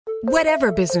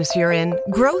Whatever business you're in,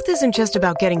 growth isn't just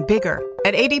about getting bigger.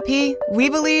 At ADP, we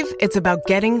believe it's about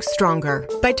getting stronger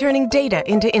by turning data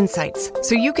into insights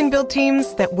so you can build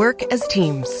teams that work as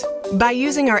teams. By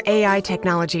using our AI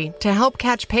technology to help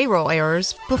catch payroll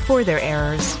errors before they're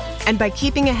errors. And by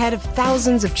keeping ahead of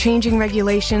thousands of changing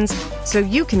regulations so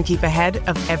you can keep ahead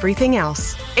of everything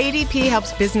else. ADP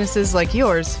helps businesses like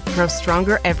yours grow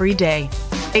stronger every day.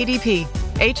 ADP,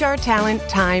 HR, talent,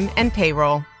 time, and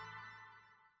payroll.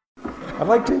 I'd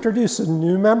like to introduce a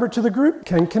new member to the group,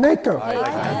 Ken Kaneko.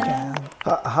 Hi, Ken.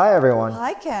 Hi, everyone.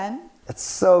 Hi, Ken. It's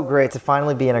so great to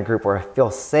finally be in a group where I feel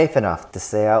safe enough to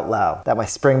say out loud that my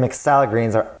spring mixed salad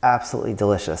greens are absolutely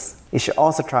delicious. You should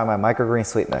also try my microgreen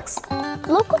sweet mix.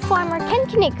 Local farmer Ken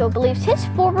Kaneko believes his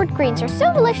forward greens are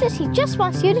so delicious he just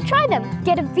wants you to try them.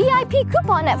 Get a VIP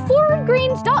coupon at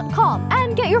forwardgreens.com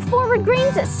and get your forward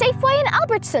greens at Safeway and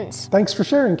Albertsons. Thanks for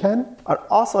sharing, Ken. I'd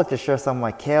also like to share some of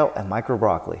my kale and micro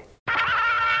broccoli.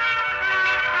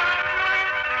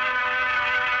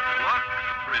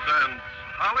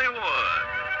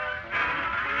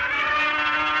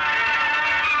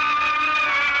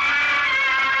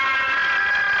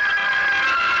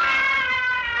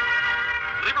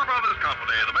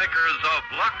 The makers of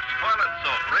Lux Toilet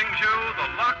Soap brings you the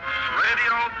Lux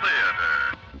Radio Theatre.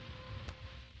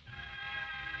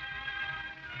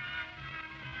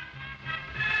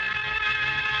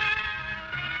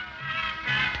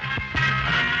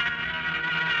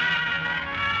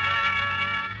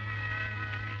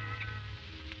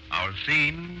 Our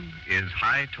scene is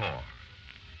High Tor,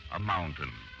 a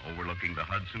mountain overlooking the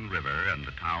Hudson River and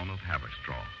the town of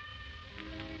Haverstraw.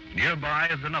 Nearby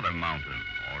is another mountain,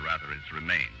 or rather its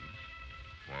remains,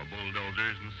 for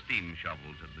bulldozers and steam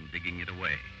shovels have been digging it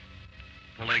away,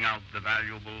 pulling out the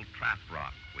valuable trap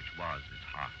rock which was its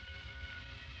heart.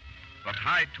 But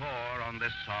High Tor on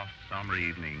this soft summer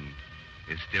evening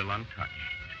is still untouched,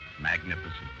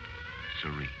 magnificent,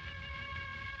 serene.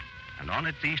 And on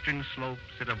its eastern slope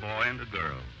sit a boy and a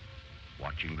girl,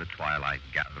 watching the twilight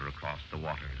gather across the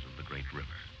waters of the great river.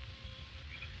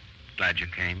 Glad you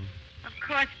came? Of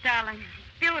course, darling.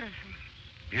 It's beautiful.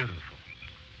 Beautiful.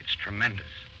 It's tremendous.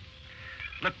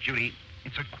 Look, Judy,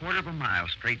 it's a quarter of a mile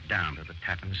straight down to the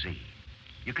Tappan Zee.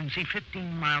 You can see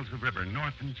 15 miles of river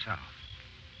north and south.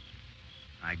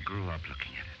 I grew up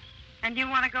looking at it. And you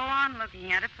want to go on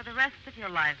looking at it for the rest of your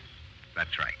life?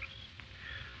 That's right.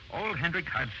 Old Hendrik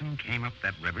Hudson came up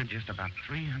that river just about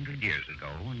 300 years ago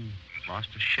and lost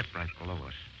a ship right below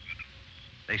us.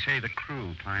 They say the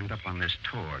crew climbed up on this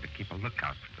tour to keep a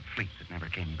lookout for the fleet that never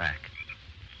came back.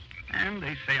 And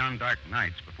they say on dark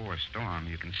nights before a storm,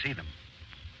 you can see them.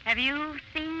 Have you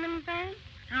seen them, Ben?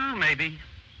 Oh, maybe.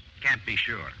 Can't be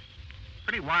sure.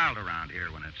 Pretty wild around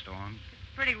here when it storms.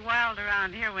 It's pretty wild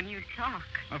around here when you talk.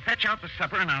 Well, fetch out the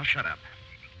supper and I'll shut up.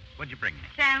 What'd you bring me?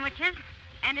 Sandwiches.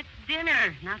 And it's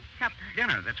dinner, not supper.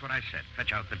 Dinner, that's what I said.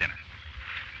 Fetch out the dinner.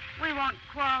 We won't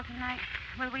quarrel tonight,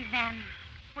 will we, Ben?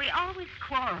 We always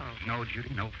quarrel. No,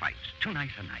 Judy, no fights. Too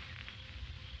nice a night.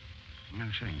 I'm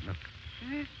going to sing. Look.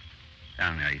 Hmm?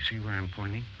 Down there, you see where I'm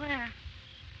pointing? Where?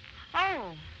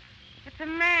 Oh, it's a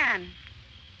man.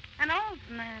 An old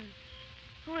man.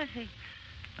 Who is he?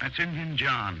 That's Indian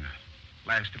John,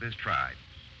 last of his tribe.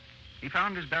 He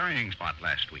found his burying spot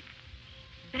last week.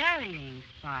 Burying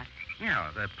spot? Yeah,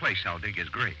 the place I'll dig his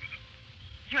grave.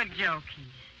 You're joking.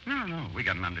 No, we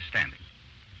got an understanding.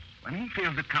 When he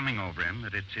feels it coming over him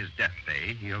that it's his death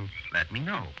day, he'll let me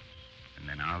know. And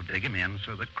then I'll dig him in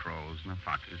so the crows and the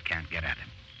foxes can't get at him.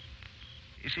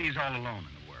 You see, he's all alone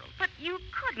in the world. But you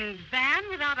couldn't, Van,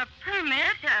 without a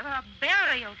permit, a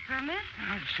burial permit.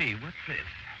 Let's see, what's this?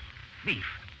 Beef.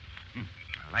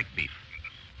 I like beef.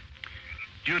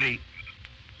 Judy,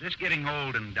 this getting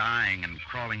old and dying and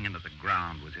crawling into the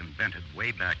ground was invented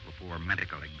way back before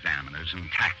medical examiners and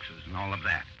taxes and all of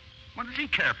that. What does he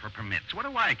care for permits? What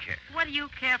do I care? What do you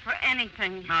care for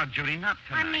anything? Now, Judy, not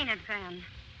tonight. I mean it, Van.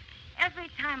 Every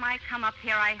time I come up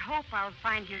here, I hope I'll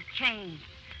find you changed,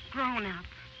 grown up.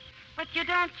 But you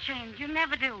don't change. You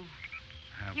never do.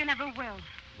 You never will.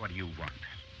 What do you want?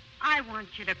 I want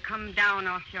you to come down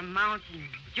off your mountain,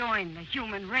 join the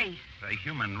human race. The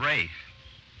human race?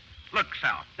 Look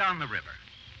south, down the river.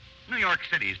 New York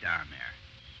City's down there.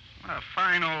 What a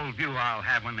fine old view I'll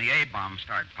have when the A-bombs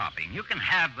start popping. You can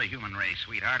have the human race,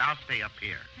 sweetheart. I'll stay up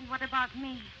here. And what about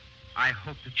me? I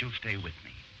hope that you'll stay with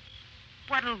me.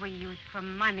 What'll we use for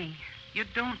money? You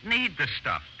don't need the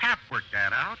stuff. Pap worked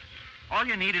that out. All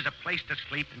you need is a place to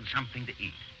sleep and something to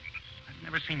eat. I've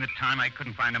never seen the time I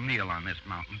couldn't find a meal on this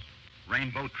mountain.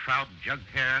 Rainbow trout, jugged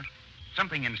hare,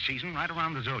 something in season right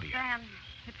around the Zodiac. Sam,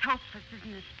 it's hopeless,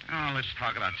 isn't it? Oh, let's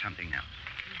talk about something else.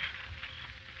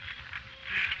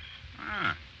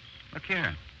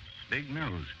 here. Big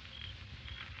news.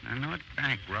 I know it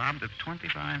bank robbed of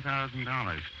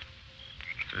 $25,000.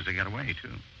 Says they got away,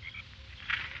 too.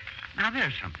 Now,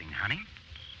 there's something, honey.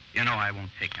 You know I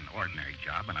won't take an ordinary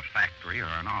job in a factory or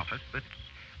an office, but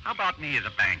how about me as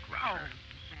a bank robber?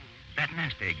 That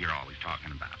nest egg you're always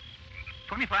talking about.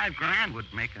 $25,000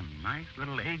 would make a nice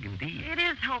little egg indeed. It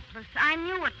is hopeless. I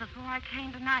knew it before I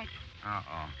came tonight.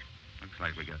 Uh-oh. Looks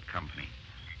like we got company.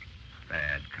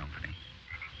 Bad company.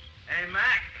 Hey,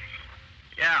 Mac.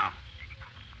 Yeah.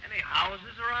 Any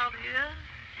houses around here?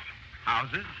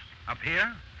 Houses? Up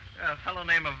here? A fellow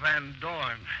named Van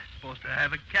Dorn. Supposed to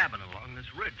have a cabin along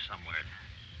this ridge somewhere.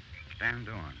 Van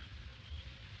Dorn.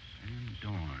 Van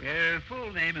Dorn.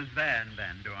 Full name is Van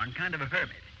Dorn, kind of a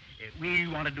hermit. We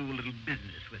want to do a little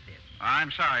business with him.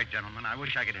 I'm sorry, gentlemen. I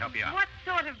wish I could help you out. What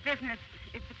sort of business,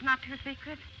 if it's not too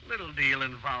secret? Little deal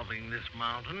involving this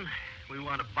mountain. We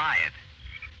want to buy it.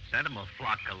 Sent him a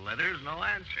flock of letters, no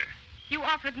answer. You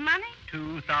offered money?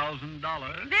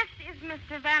 $2,000. This is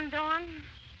Mr. Van Dorn.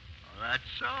 Oh, that's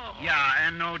so. Yeah,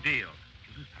 and no deal.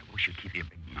 I wish you'd keep your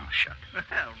big mouth shut.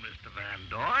 Well, Mr. Van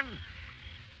Dorn,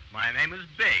 my name is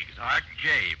Biggs, Art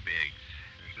J. Biggs.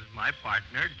 This is my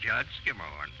partner, Judge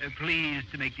Skimmerhorn.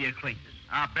 Pleased to make the acquaintance.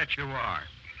 I'll bet you are.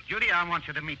 Judy, I want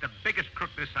you to meet the biggest crook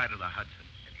this side of the Hudson.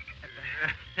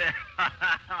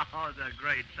 Oh, it's a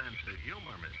great sense of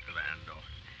humor, Mr. Van Dorn.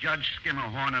 Judge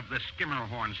Skimmerhorn of the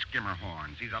Skimmerhorns.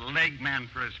 He's a leg man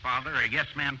for his father, a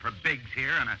yes man for Biggs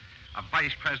here, and a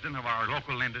vice president of our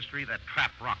local industry, that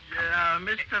Trap Rock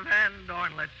Company. Mr. Van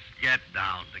Dorn, let's get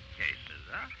down to cases,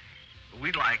 huh?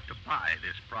 We'd like to buy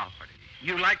this property.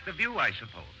 You like the view, I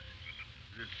suppose.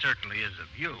 It certainly is a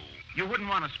view. You wouldn't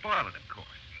want to spoil it, of course.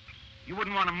 You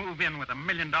wouldn't want to move in with $1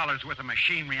 million worth of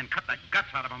machinery and cut the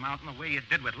guts out of a mountain the way you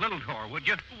did with Little Tor, would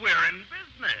you? We're in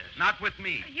business. Not with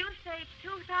me. You say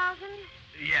 2,000?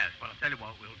 Yes, but I'll tell you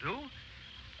what we'll do.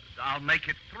 I'll make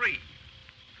it $3,000,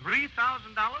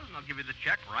 and I'll give you the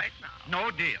check right now.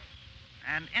 No deal.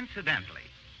 And incidentally,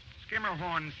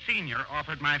 Skimmerhorn Sr.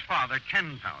 offered my father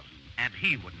 $10,000, and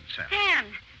he wouldn't sell.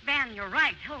 Van, you're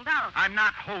right. Hold out. I'm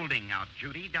not holding out,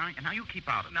 Judy. Now you keep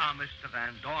out of it. Now, Mr.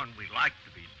 Van Dorn, we'd like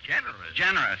to be generous.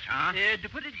 Generous, huh? To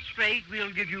put it straight,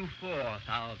 we'll give you $4,000.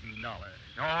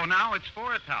 Oh, now it's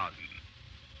 $4,000.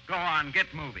 Go on,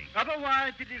 get moving.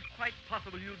 Otherwise, it is quite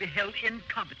possible you'll be held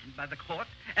incompetent by the court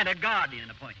and a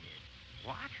guardian appointed.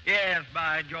 What? Yes,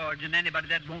 by George, and anybody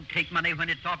that won't take money when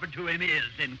it's offered to him is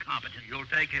incompetent. You'll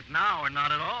take it now or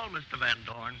not at all, Mr. Van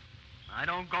Dorn. I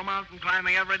don't go mountain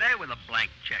climbing every day with a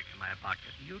blank check in my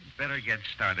pocket. You'd better get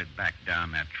started back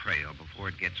down that trail before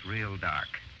it gets real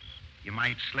dark. You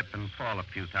might slip and fall a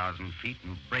few thousand feet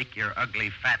and break your ugly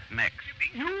fat necks.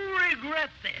 You regret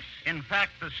this. In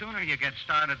fact, the sooner you get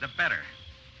started, the better.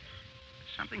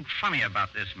 There's something funny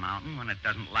about this mountain when it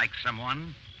doesn't like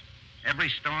someone. Every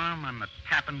storm when the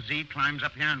Tappan Zee climbs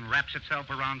up here and wraps itself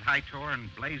around High Tor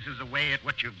and blazes away at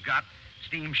what you've got,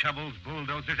 steam shovels,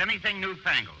 bulldozers, anything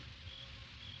newfangled.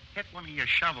 Hit one of your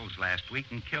shovels last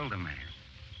week and killed a man.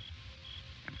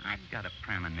 And I've got a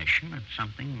premonition that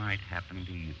something might happen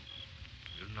to you.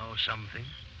 You know something?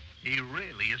 He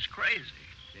really is crazy.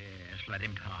 Yes, let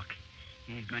him talk.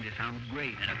 He's going to sound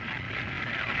great in a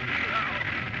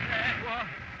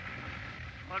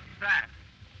What's that?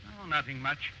 Oh, nothing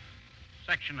much.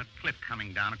 Section of cliff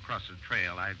coming down across the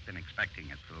trail. I've been expecting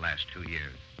it for the last 2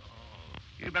 years. Oh.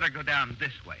 You better go down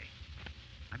this way.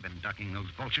 I've been ducking those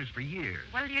vultures for years.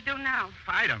 What'll you do now?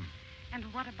 Fight them. And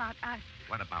what about us?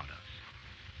 What about us?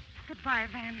 Goodbye,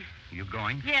 Van. You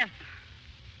going? Yes.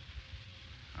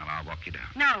 Well, I'll walk you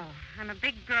down. No, I'm a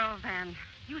big girl, Van.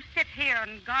 You sit here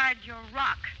and guard your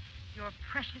rock. Your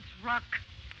precious rock.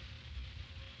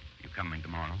 You coming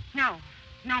tomorrow? No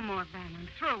more, Van. I'm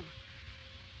through.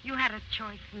 You had a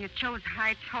choice, and you chose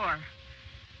High Tor.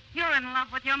 You're in love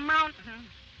with your mountain.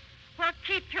 Well,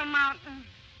 keep your mountain.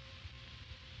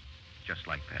 Just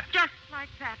like that. Just like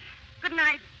that. Good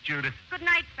night. Judith. Good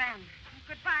night, Van.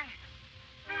 Goodbye.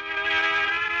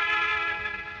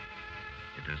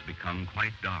 It has become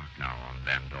quite dark now on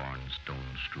Van Dorn's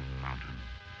stone-strewn mountain.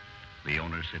 The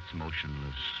owner sits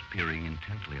motionless, peering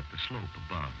intently at the slope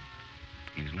above.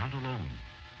 He's not alone.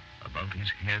 Above his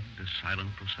head, a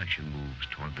silent procession moves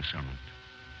toward the summit.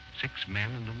 6 men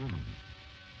and a woman.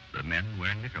 The men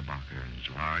wear knickerbockers,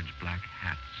 large black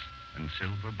hats, and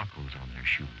silver buckles on their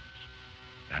shoes.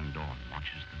 Van Dorn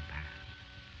watches them pass.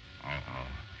 Uh-oh.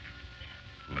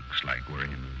 Looks like we're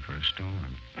in for a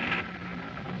storm.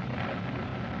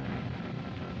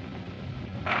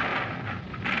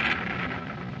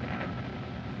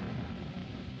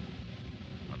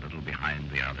 A little behind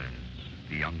the others,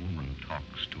 The young woman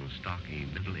talks to a stocky,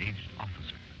 middle-aged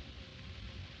officer.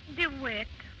 DeWitt,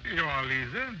 Yeah,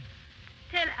 Lisa?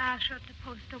 tell Asher to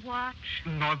post a watch.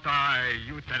 Not I.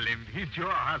 You tell him. He's your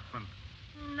husband.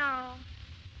 No.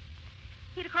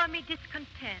 He'd call me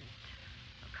discontent,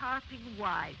 a carping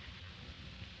wife.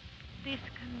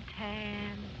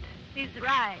 Discontent is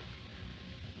right.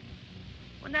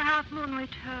 When the half moon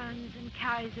returns and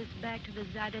carries us back to the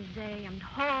Zuyderzee and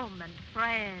home and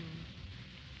friends,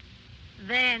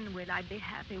 then will I be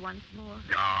happy once more.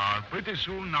 Yeah, pretty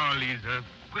soon now, Lisa.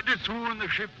 Pretty soon the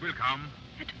ship will come.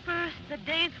 At first, the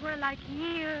days were like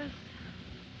years.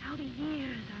 Now the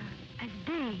years are as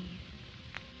days.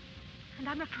 And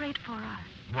I'm afraid for us.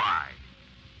 Why?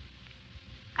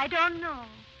 I don't know.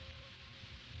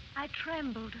 I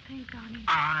tremble to think on it.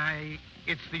 Aye,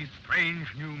 it's these strange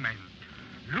new men.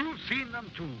 You've seen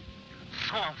them too.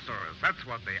 Sorcerers, that's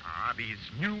what they are, these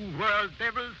new world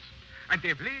devils. And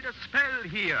they've laid a spell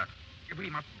here. We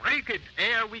must break it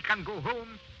ere we can go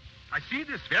home. I see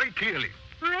this very clearly.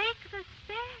 Break the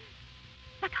spell?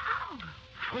 But how?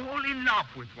 Fall in love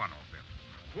with one of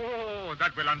them. Oh,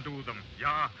 that will undo them.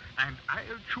 Yeah, and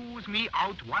I'll choose me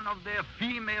out one of their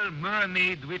female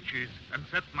mermaid witches and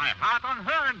set my heart on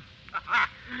her and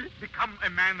become a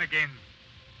man again.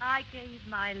 I gave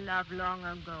my love long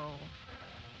ago.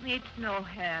 It's no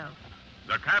help.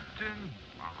 The captain,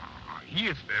 he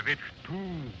is bewitched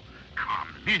too.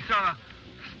 Come, Lisa,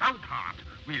 stout heart.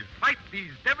 We'll fight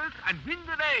these devils and win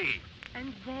the day.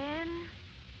 And then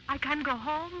I can go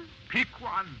home? Pick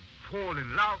one, fall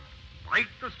in love, break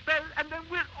the spell, and then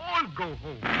we'll all go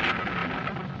home.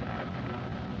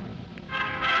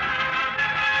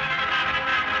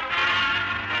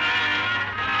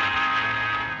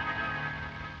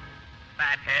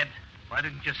 Fathead, why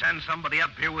didn't you send somebody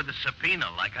up here with a subpoena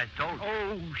like I told you?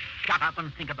 Oh, shut up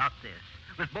and think about this.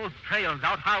 With both trails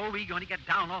out, how are we going to get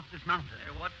down off this mountain?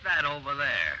 Hey, what's that over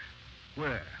there?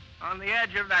 Where? On the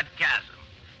edge of that chasm.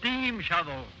 Steam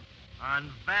shovel. On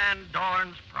Van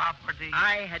Dorn's property.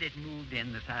 I had it moved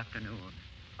in this afternoon.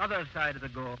 Other side of the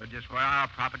gorge, just where our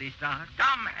property starts.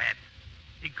 Dumbhead.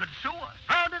 He could sue us.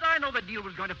 How did I know the deal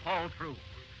was going to fall through?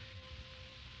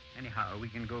 Anyhow, we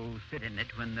can go sit in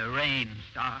it when the rain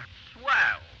starts.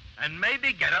 Swell. And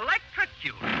maybe get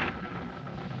electrocuted.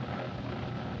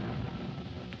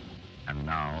 And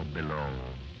now, below,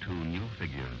 two new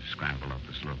figures scramble up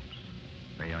the slopes.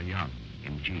 They are young,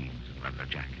 in jeans and leather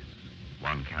jackets.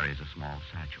 One carries a small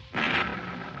satchel.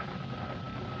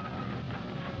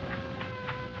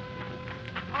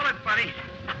 Hold it, buddy.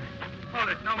 Hold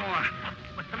it, no more.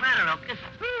 What's the matter, Elkis?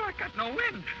 Oh, I got no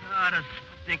wind. Oh, the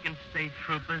stinking state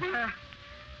troopers.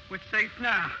 We're safe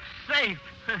now. Safe?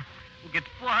 We'll get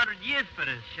 400 years for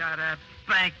this. Shut up.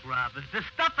 Bank robbers. The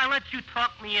stuff I let you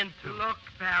talk me into. Look,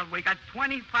 pal, we got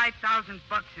 $25,000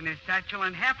 in this satchel,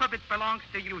 and half of it belongs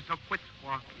to you, so quit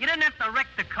squawking. You didn't have to wreck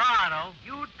the car, though.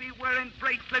 You'd be wearing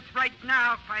bracelets right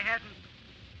now if I hadn't.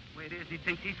 Wait, he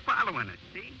thinks he's following us,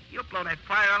 see? You'll blow that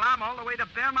fire alarm all the way to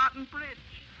Bear Mountain Bridge.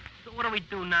 So what do we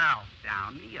do now?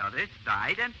 Down the other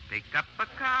side and pick up a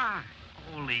car.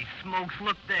 Holy smokes,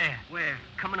 look there. Where?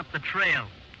 Coming up the trail.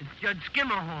 It's Judge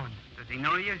Skimmerhorn. Does he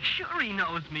know you? Sure he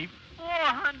knows me.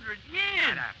 400 years.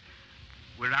 Shut up.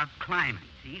 We're out climbing,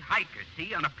 see? Hikers,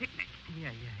 see? On a picnic. Yeah.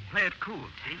 Play it cool,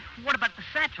 see? What about the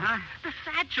satchel? Huh? The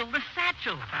satchel.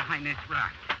 Behind this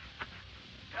rock.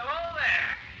 Hello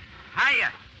there.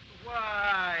 Hiya.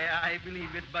 Why, I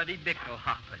believe it's Buddy Bickle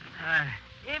hopping.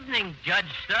 Evening, Judge,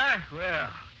 sir. Well,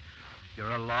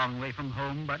 you're a long way from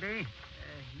home, Buddy.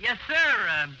 Yes,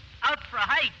 sir. Out for a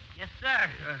hike. Yes, sir.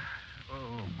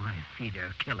 Oh, my feet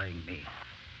are killing me.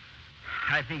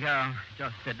 I think I'll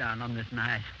just sit down on this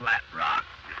nice flat rock.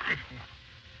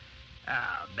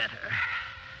 Better.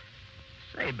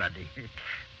 Say, Buddy,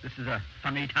 this is a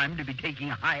funny time to be taking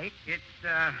a hike. It's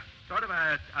sort of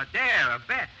a dare, a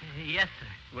bet. Yes,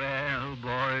 sir. Well,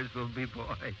 boys will be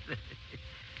boys.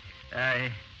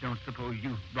 I don't suppose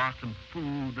you brought some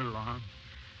food along.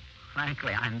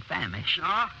 Frankly, I'm famished.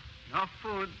 No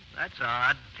food. That's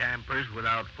odd. Campers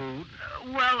without food.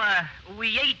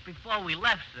 We ate before we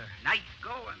left, sir. Nice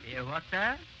going. Yeah, what's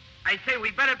that? I say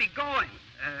we better be going.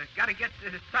 Gotta get to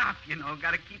the top,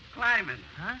 Gotta keep climbing.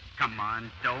 Huh? Come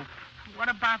on, dope. What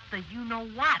about the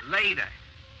you-know-what? Later.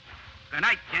 Good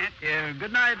night, Kent.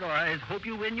 Good night, boys. Hope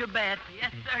you win your bet.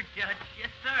 Yes, sir, Judge.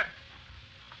 Yes, sir.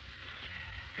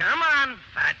 Come on,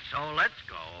 fatso. Let's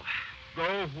go.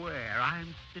 Go where?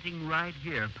 I'm sitting right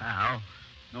here, pal.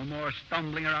 No more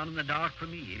stumbling around in the dark for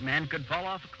me. A man could fall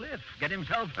off a cliff, get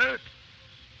himself hurt.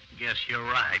 Guess you're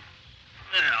right.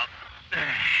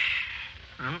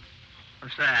 Well,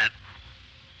 what's that?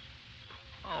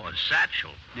 Oh, a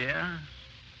satchel. Yeah?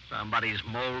 Somebody's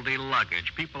moldy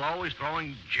luggage. People always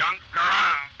throwing junk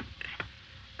around.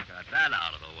 Got that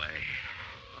out of the way.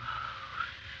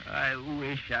 I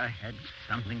wish I had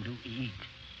something to eat.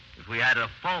 If we had a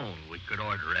phone, we could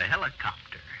order a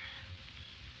helicopter.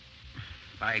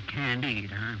 If I can't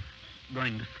eat, I'm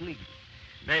going to sleep.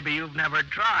 Maybe you've never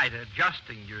tried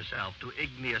adjusting yourself to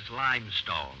igneous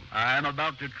limestone. I'm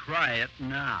about to try it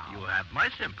now. You have my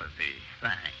sympathy.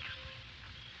 Thanks.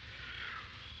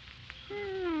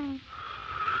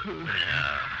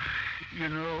 You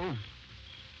know,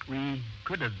 we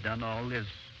could have done all this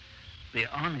the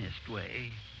honest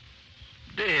way.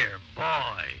 Dear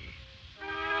boy.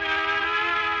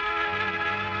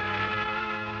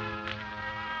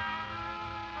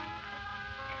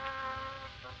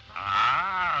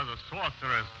 Ah, the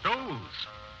sorcerer's dolls.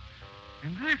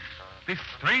 And this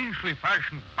strangely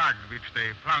fashioned bag which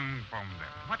they flung from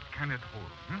them, what can it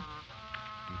hold?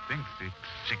 Methinks it's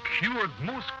secured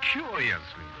most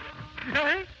curiously.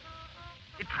 Eh?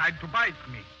 It tried to bite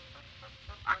me.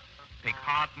 Take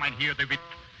heart, Mynheer de Witt.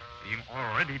 Being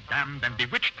already damned and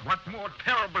bewitched, what more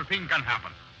terrible thing can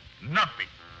happen? Nothing.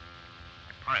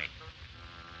 Pray.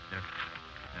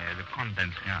 The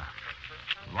contents here.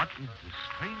 What is this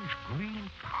strange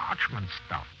green parchment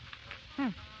stuff?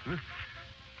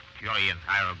 Curious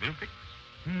hieroglyphics?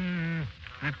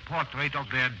 That portrait of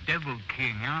their devil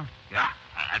king, huh? Yeah,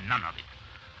 none of it.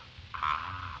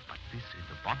 But this is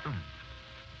the bottom.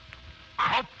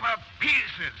 Copper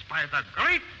pieces, by the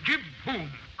great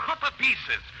jib-boom. Copper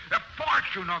pieces. A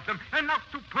fortune of them. Enough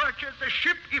to purchase a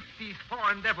ship if these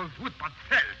foreign devils would but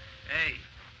sell. Hey,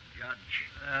 Judge.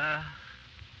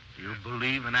 You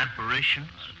believe in apparitions?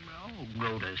 No,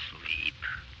 go to sleep.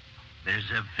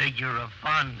 There's a figure of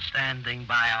fun standing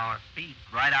by our feet,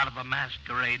 right out of a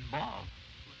masquerade ball.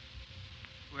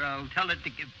 Well, tell it to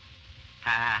give...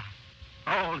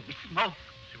 Holy smoke.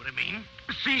 See what I mean?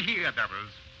 See here,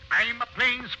 devils. I'm a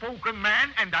plain-spoken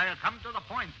man, and I'll come to the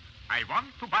point. I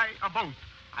want to buy a boat.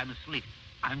 I'm asleep.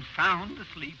 I'm sound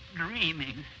asleep,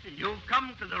 dreaming. You've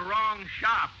come to the wrong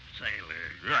shop,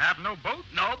 sailor. You have no boat?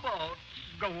 No boat.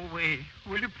 Go away.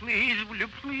 Will you please? Will you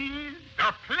please?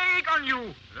 The plague on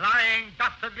you, lying,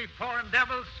 dastardly foreign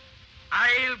devils.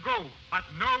 I'll go, but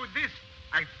know this.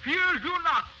 I fear you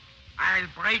not. I'll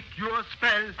break your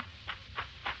spell.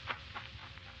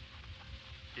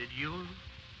 Did you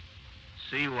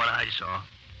see what I saw?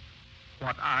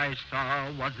 What I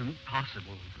saw wasn't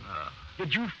possible.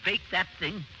 Did you fake that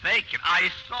thing? Fake it.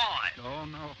 I saw it. Oh,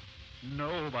 no.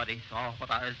 Nobody saw what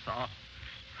I saw.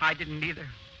 I didn't either.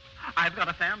 I've got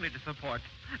a family to support.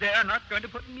 They're not going to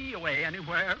put me away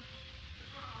anywhere.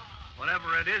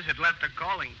 Whatever it is, it left a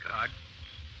calling card.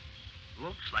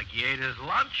 Looks like he ate his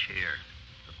lunch here.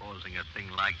 Supposing a thing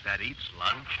like that eats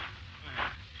lunch.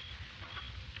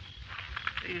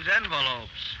 These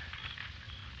envelopes.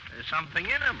 There's something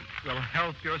in them. Well,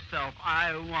 help yourself.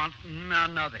 I want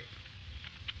none of it.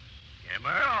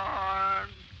 Skimmerhorn.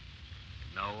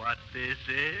 Know what this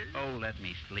is? Oh, let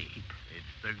me sleep.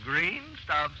 It's the green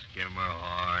stuff,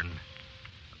 Skimmerhorn. A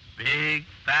big,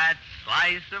 fat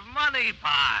slice of money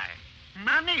pie.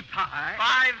 Money pie?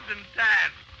 5s and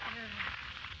 10s.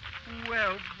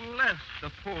 Well, bless the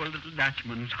poor little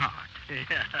Dutchman's heart.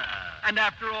 Yeah. And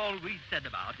after all we said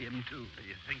about him, too.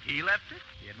 You think he left it?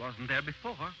 It wasn't there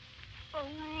before. Oh,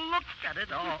 look at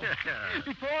it all.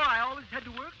 Before, I always had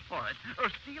to work for it or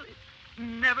steal it.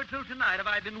 Never till tonight have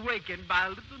I been wakened by a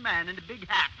little man in a big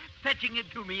hat fetching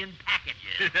it to me in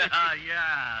packages.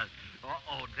 Yeah.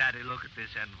 Oh, Daddy, look at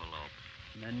this envelope.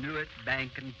 Manuit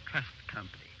Bank and Trust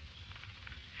Company.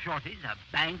 Shorty's a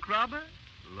bank robber?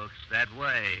 Looks that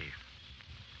way.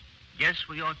 Guess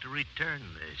we ought to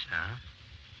return this, huh?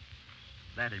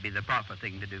 That'd be the proper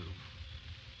thing to do.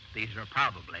 These are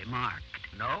probably marked.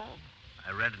 No.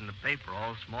 I read in the paper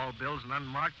all small bills and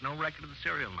unmarked, no record of the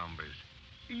serial numbers.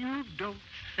 You don't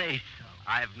say so.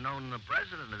 I've known the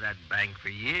president of that bank for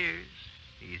years.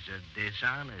 He's a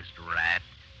dishonest rat.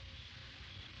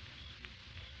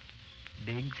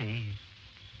 Big thief.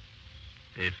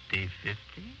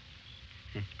 50-50?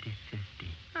 50-50.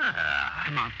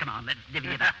 Ah. Come on, let's divvy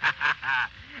it up.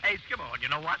 Hey, Skimmerhorn, you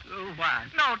know what?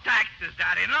 What? No taxes,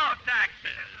 Daddy, no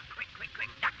taxes. Quick,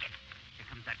 duck it. Here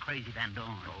comes that crazy Van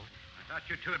Dorn. Oh, I thought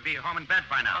you two would be home in bed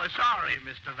by now. Oh, sorry,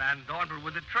 Mr. Van Dorn, but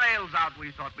with the trails out,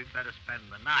 we thought we'd better spend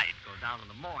the night, go down in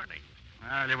the morning.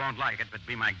 Well, you won't like it, but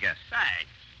be my guest.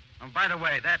 Thanks. Oh, by the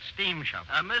way, that steam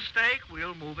shovel. A mistake,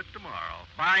 we'll move it tomorrow.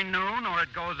 By noon, or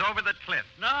it goes over the cliff.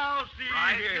 No, see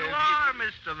Right here. you are,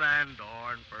 Mr. Van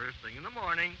Dorn, first thing in the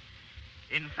morning.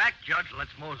 In fact, Judge,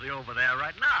 let's mosey over there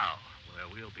right now, where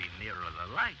we'll be nearer the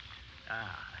light.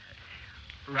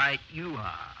 Right you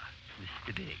are,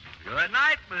 Mr. Big. Good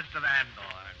night, Mr. Van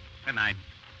Dorn. Good night.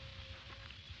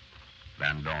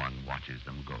 Van Dorn watches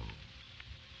them go.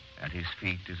 At his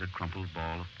feet is a crumpled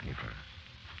ball of paper.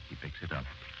 He picks it up,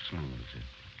 smooths it.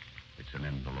 It's an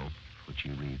envelope which he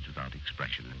reads without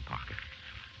expression in pocket.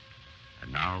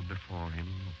 And now before him,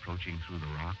 approaching through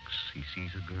the rocks, he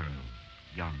sees a girl,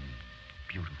 young,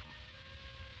 beautiful.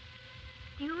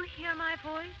 Do you hear my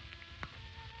voice?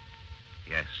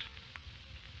 Yes,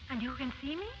 And you can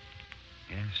see me?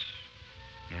 yes,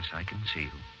 yes, I can see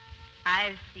you.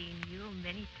 I've seen you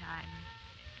many times.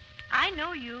 I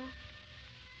know you.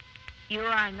 You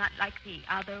are not like the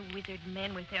other wizard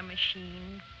men with their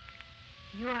machines.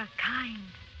 You are kind.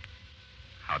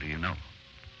 How do you know?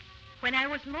 When I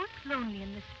was most lonely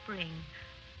in the spring,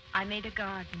 I made a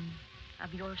garden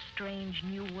of your strange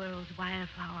New World's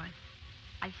wildflowers.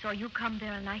 I saw you come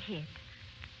there and I hid.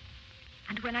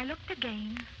 And when I looked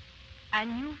again, a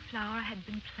new flower had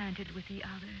been planted with the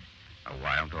others. A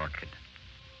wild orchid.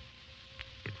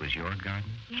 It was your garden?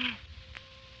 Yes.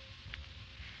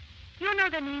 You know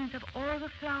the names of all the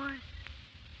flowers?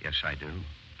 Yes, I do.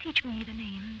 Teach me the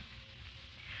names.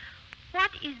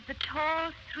 What is the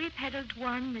tall, three-petaled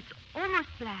one that's almost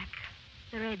black,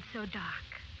 the red so dark?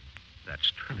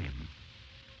 That's trillium.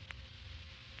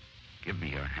 Give me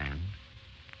your hand.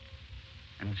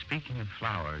 And speaking of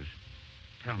flowers,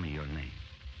 tell me your name.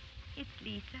 It's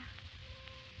Lisa.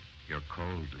 You're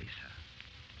cold, Lisa.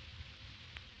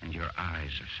 And your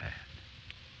eyes are sad.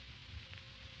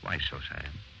 Why so sad?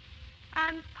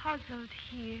 I'm puzzled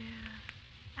here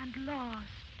and lost.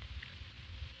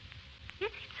 Is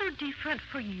it so different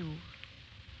for you?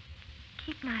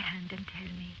 Keep my hand and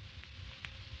tell me.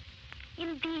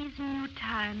 In these new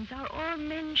times, are all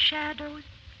men shadows?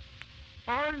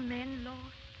 All men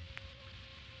lost?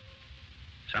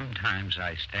 Sometimes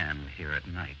I stand here at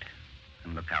night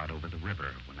and look out over the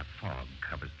river when a fog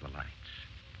covers the lights.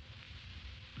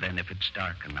 Then if it's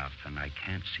dark enough and I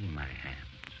can't see my hands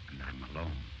and I'm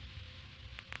alone,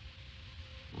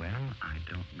 well, I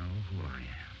don't know who I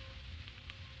am.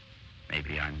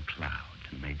 Maybe I'm cloud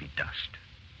and maybe dust.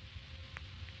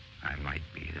 I might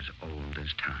be as old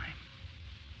as time.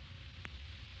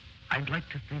 I'd like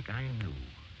to think I knew.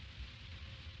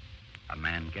 A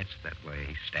man gets that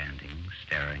way, standing,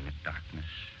 staring at darkness.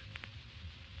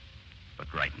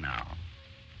 But right now,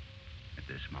 at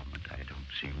this moment, I don't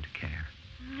seem to care.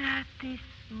 At this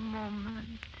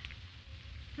moment.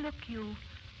 Look, you.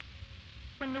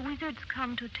 When the wizards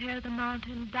come to tear the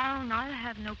mountain down, I'll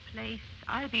have no place.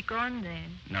 I'll be gone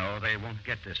then. No, they won't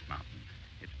get this mountain.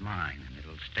 It's mine, and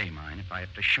it'll stay mine if I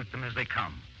have to shoot them as they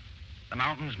come. The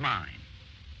mountain's mine.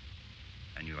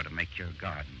 And you ought to make your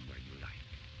garden where you like.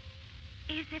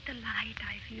 Is it the light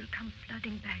I feel come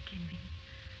flooding back in me?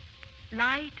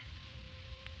 Light?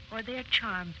 Or their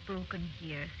charms broken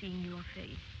here, seeing your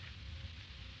face?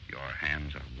 Your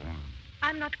hands are warm.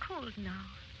 I'm not cold now.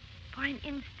 For an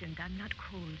instant, I'm not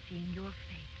cold seeing your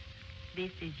face.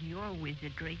 This is your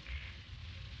wizardry.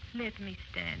 Let me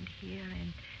stand here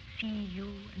and see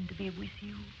you and be with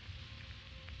you.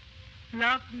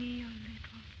 Love me a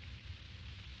little.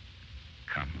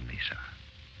 Come, Lisa.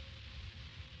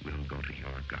 We'll go to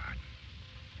your garden.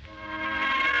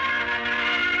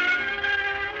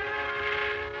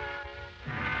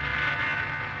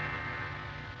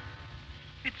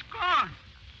 It's gone.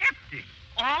 Empty.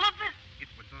 All of it? It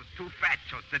was those two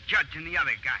fatsos, the judge and the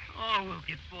other guy. Oh, we'll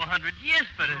get 400 years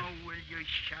for this. Oh, will you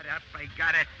shut up? I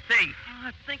got a safe. Oh,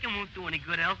 I think it won't do any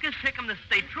good, Elkins. Here come the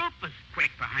state troopers.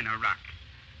 Quick, behind a rock.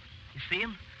 You see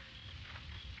him?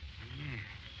 Yeah.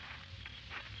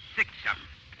 6 of them.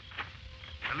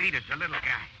 The leader's a little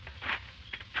guy.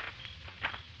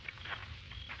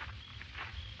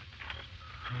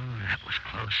 Oh, that was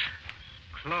close.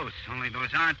 Close, only those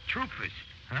aren't troopers.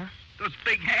 Huh? Those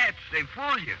big hats, they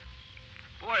fool you.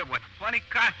 Boy, what funny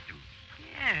costumes.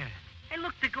 Yeah. Hey,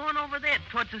 look, they're going over there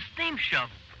towards the steam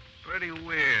shovel. Pretty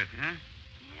weird, huh?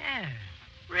 Yeah.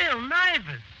 Real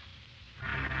nervous.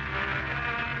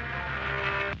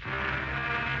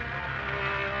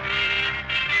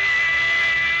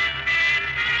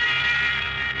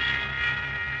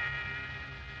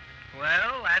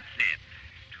 Well, that's it.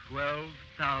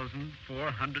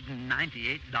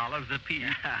 $12,498 apiece.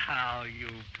 Oh, you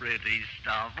pretty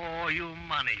stuff. Oh, you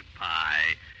money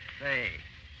pie. Say,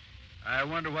 I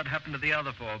wonder what happened to the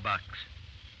other $4.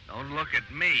 Don't look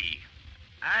at me.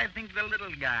 I think the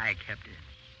little guy kept it.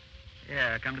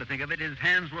 Yeah, come to think of it, his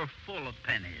hands were full of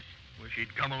pennies. Wish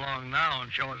he'd come along now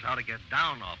and show us how to get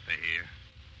down off of here.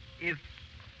 If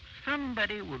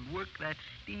somebody would work that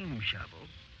steam shovel,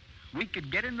 we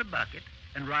could get in the bucket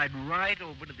and ride right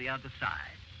over to the other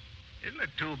side. Isn't it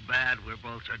too bad we're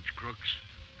both such crooks?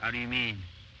 How do you mean?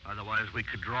 Otherwise, we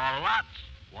could draw lots.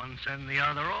 One send the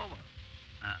other over.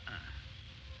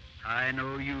 I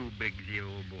know you, Bigsy,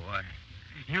 old boy.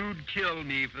 You'd kill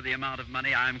me for the amount of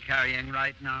money I'm carrying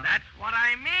right now. That's what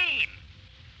I mean.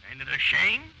 Ain't it a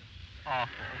shame?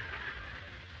 Awful.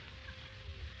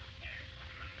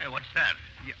 Hey, what's that?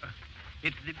 Yeah,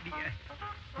 it's the...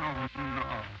 oh, no.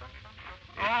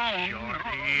 It's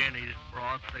Shorty, and he's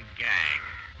brought the gang.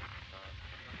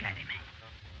 Look at him.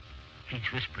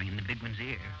 He's whispering in the big one's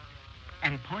ear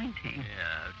and pointing.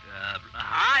 Yeah,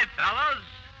 hi, fellas.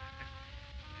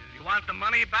 You want the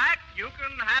money back? You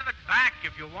can have it back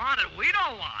if you want it. We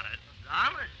don't want it.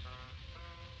 Honest.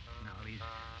 Now he's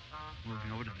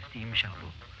moving over to the steam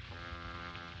shovel.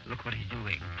 Look what he's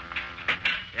doing.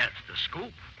 That's the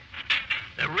scoop.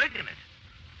 They're rigging it.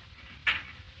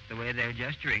 The way they're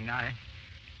gesturing, I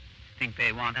think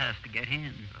they want us to get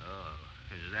in. Oh,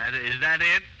 is that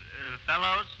it,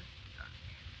 fellows?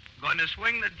 Going to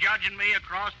swing the judge and me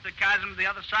across the chasm to the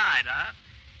other side, huh?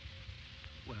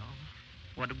 Well,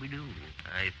 what do we do?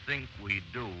 I think we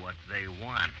do what they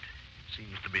want. It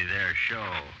seems to be their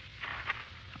show.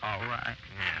 All right.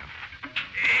 Yeah.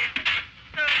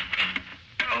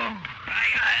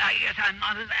 I guess I'm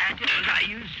not as agile as I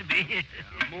used to be.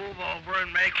 Move over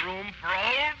and make room for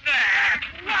old Dad.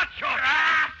 Watch your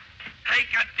ass! Take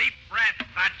a deep breath,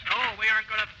 Fatso. We aren't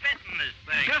going to fit in this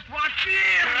thing. Just watch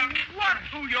him. Watch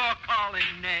who you're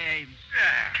calling names.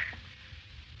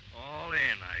 Yeah. All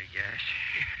in, I guess.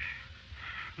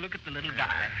 Look at the little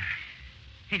guy.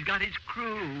 He's got his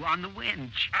crew on the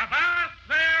winch. Avast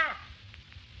there!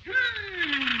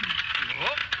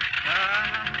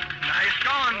 Nice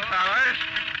going, fellas.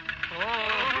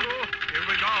 Oh, here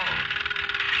we go.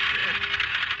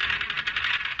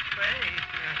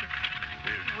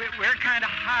 We're kind of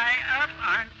high up,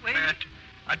 aren't we?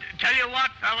 I tell you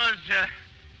what, fellas,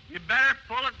 you better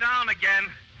pull it down again.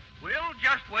 We'll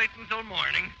just wait until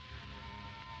morning.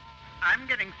 I'm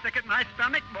getting sick at my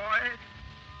stomach, boys.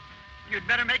 You'd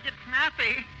better make it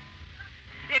snappy.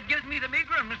 It gives me the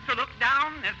megrims to look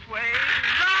down this way.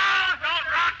 No! Don't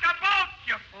rock the boat,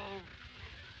 you fool!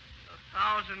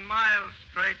 1,000 miles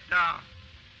straight down.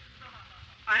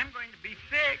 I'm going to be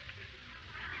sick.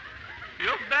 You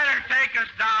better take us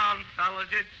down, fellas.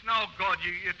 It's no good.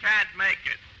 You can't make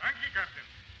it. Thank you, Captain.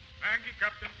 Thank you,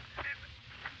 Captain.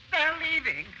 They're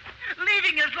leaving.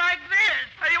 Leaving us like this.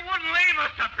 Hey, you wouldn't leave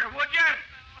us up here, would you?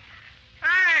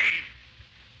 Hey!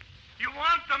 You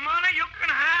want the money? You can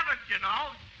have it, you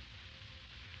know.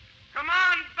 Come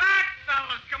on back,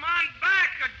 fellas. Come on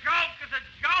back. A joke is a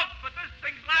joke, but this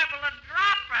thing's liable to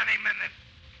drop any minute.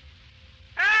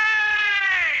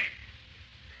 Hey!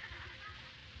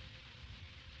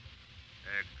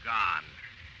 They're gone.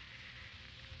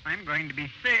 I'm going to be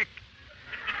sick.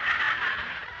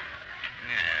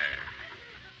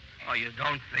 Yeah. Oh, you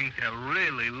don't think they'll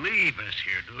really leave us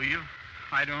here, do you?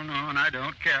 I don't know, and I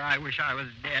don't care. I wish I was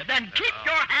dead. Then keep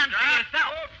your hands to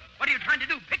yourself. What are you trying to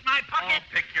do, pick my pocket?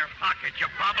 Oh, pick your pocket, you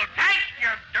bubble. Take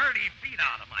your dirty feet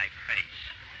out of my face.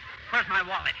 Where's my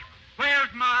wallet?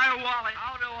 Where's my wallet?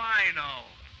 How do I know?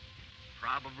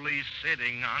 Probably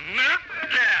sitting on...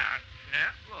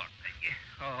 Yeah, look.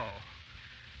 Oh,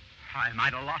 I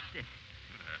might have lost it.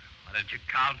 Why don't you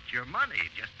count your money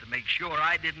just to make sure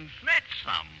I didn't snitch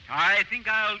some? I think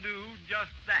I'll do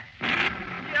just that.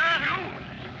 Yeah.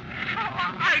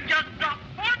 I just dropped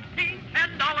 14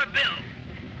 $10 bills.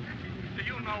 Do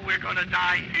you know we're going to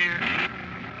die here?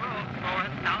 Oh,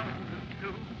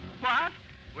 4,002. What?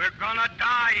 We're going to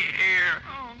die here.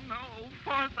 Oh, no,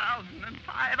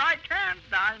 4,005. I can't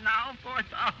die now.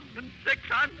 4,006.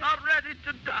 I'm not ready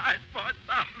to die.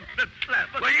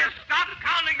 4,007. Will you stop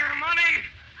counting your money?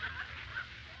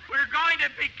 We're going to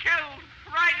be killed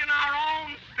right in our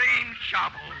own steam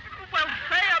shovel. Well,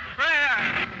 say a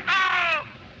prayer. No!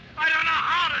 I don't know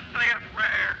how to say a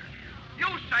prayer.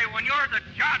 You say when you're the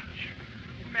judge.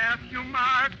 Matthew,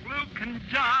 Mark, Luke, and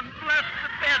John, bless the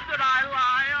bed that I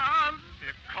lie on.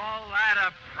 You call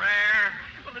that a prayer?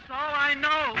 Well, it's all I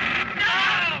know.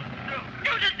 No!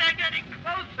 You just ain't getting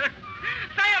closer.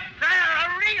 Say a prayer, a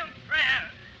real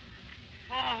prayer.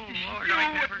 Oh, Lord, you I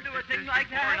never wouldn't do a did thing this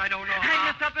like before, that. and I don't know Hang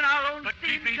how. us up in our own But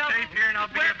steam keep me shovel. safe here, and I'll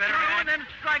be a better man. man. And then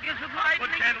strike us with lightning.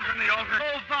 Put candles in the altar.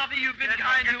 Oh, Father, you've been Then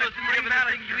kind I'll to get us the and given us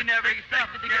three things we never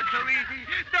expected to get so easy.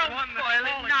 Don't one that's spoil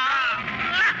it falling now.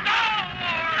 down. No!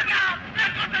 Look out!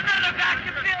 There goes another back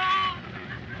to Bill.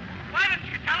 Why don't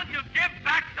you tell him you'll give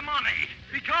back the money?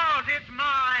 Because it's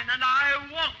mine, and I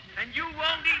won't, and you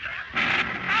won't either.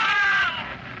 Oh!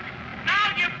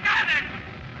 Now you've got it!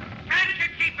 Can't you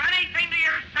keep anything to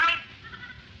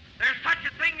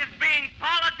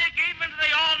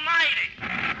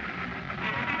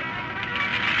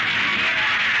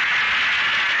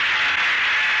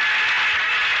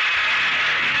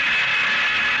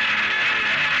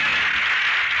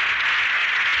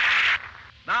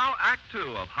Act 2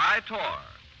 of High Tor,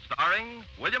 starring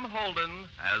William Holden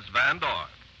as Van Dorn.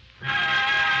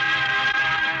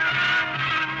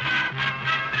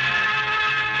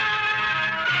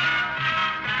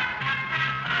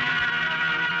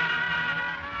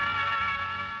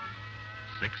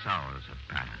 "6 hours have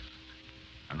passed,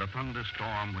 and the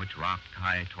thunderstorm which rocked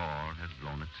High Tor has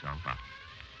blown itself up.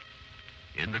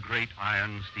 In the great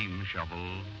iron steam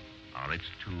shovel are its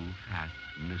 2 fat,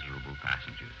 miserable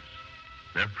passengers.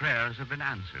 Their prayers have been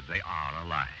answered. They are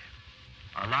alive.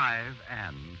 Alive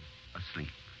and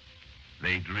asleep.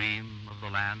 They dream of the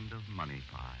land of Money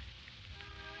Pie.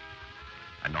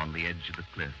 And on the edge of the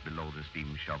cliff below the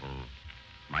steam shovel,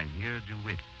 Mynheer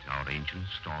DeWitt, our ancient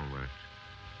stalwart,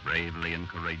 bravely and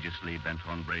courageously bent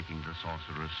on breaking the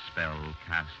sorcerer's spell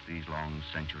cast these long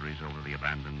centuries over the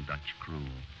abandoned Dutch crew.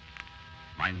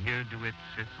 Mynheer DeWitt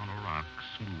sits on a rock,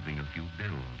 smoothing a few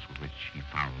bills with which he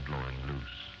found blowing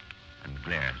loose, and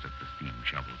glares at the steam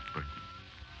shovel's burden.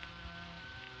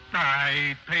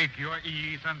 Aye, take your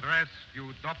ease and rest,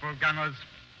 you doppelgangers.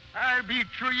 I'll beat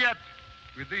you yet.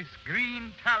 With this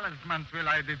green talisman will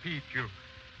I defeat you.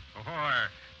 Oh,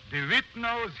 DeWitt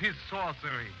knows his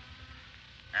sorcery.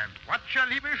 And what shall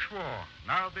he wish for,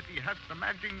 now that he has the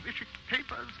magic wishing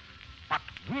papers? But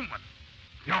woman.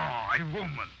 Yeah, a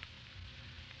woman.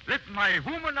 Let my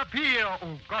woman appear,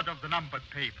 O God of the numbered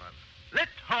papers. Let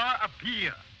her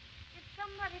appear. Is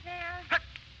somebody there?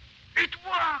 It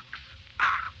works.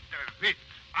 Ah, DeWitt.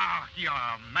 Ah, you're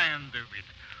a man, DeWitt.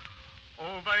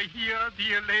 Over here,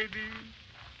 dear lady.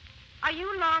 Are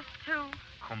you lost, too?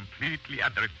 Completely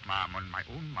adrift, ma'am, on my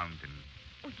own mountain.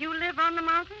 You live on the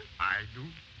mountain? I do.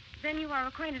 Then you are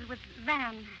acquainted with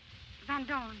Van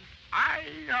Dorn. I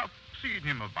have seen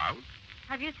him about.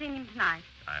 Have you seen him tonight?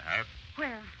 I have.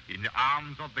 Where? In the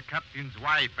arms of the captain's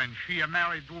wife, and she a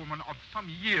married woman of some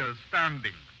years'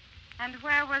 standing. And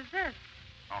where was this?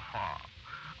 Aha.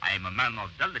 I am a man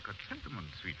of delicate sentiment,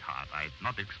 sweetheart. I'd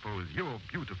not expose your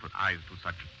beautiful eyes to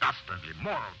such dastardly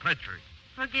moral treachery.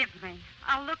 Forgive me.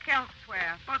 I'll look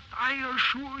elsewhere. But I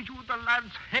assure you the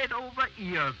lad's head over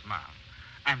ears, ma'am.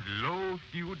 And loath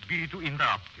you would be to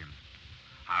interrupt him.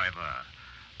 However,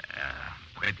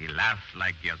 pretty lass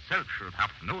like yourself should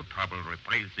have no trouble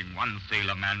replacing one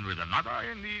sailor man with another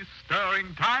in these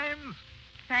stirring times.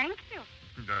 Thank you.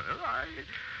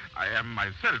 I am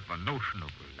myself a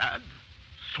notionable lad.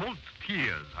 Salt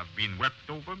tears have been wept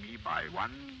over me by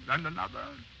one and another.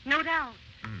 No doubt.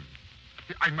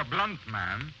 I'm a blunt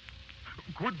man.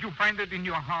 Could you find it in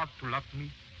your heart to love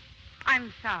me?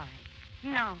 I'm sorry.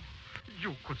 No.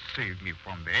 You could save me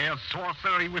from their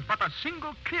sorcery with but a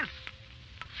single kiss.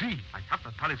 See, I have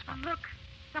the talisman. Look,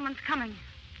 someone's coming.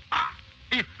 Ah,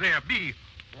 if there be,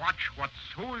 watch what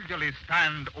soldierly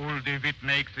stand old DeWitt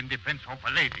makes in defense of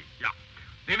a lady. Yeah.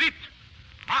 DeWitt,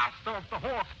 master of the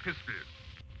horse pistol.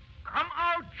 Come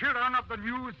out, children of the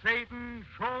new Satan.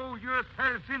 Show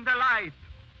yourselves in the light.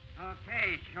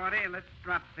 Okay, Shorty, let's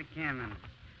drop the cannon.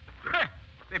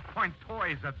 They point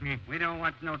toys at me. We don't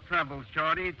want no trouble,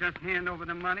 Shorty. Just hand over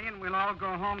the money and we'll all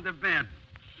go home to bed.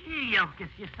 Gee, Elkis,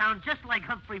 you sound just like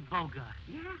Humphrey Bogart.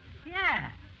 Yeah?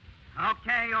 Yeah.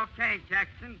 Okay,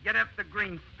 Jackson. Get up the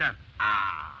green stuff.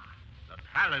 Ah, the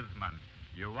talisman.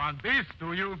 You want this,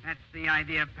 do you? That's the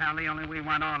idea, Pally, only we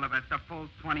want all of it, the full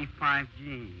 25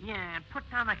 G. Yeah, put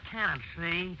down the cannon,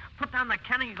 see? Put down the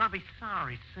cannon, you're gonna be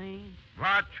sorry, see?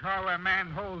 Watch how a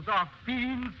man holds off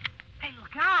fiends. Hey,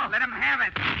 look out! Let him have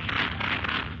it.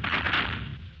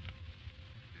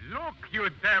 Look, you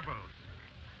devils.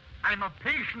 I'm a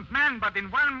patient man, but in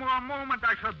one more moment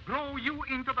I shall blow you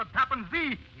into the Tappan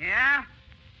Zee. Yeah?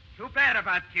 Too bad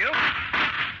about you.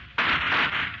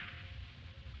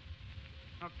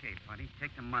 Okay, buddy,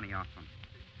 take the money off him.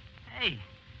 Hey,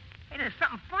 there's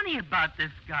something funny about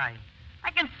this guy.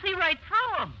 I can see right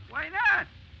through him. Why not?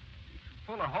 He's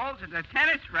full of holes in the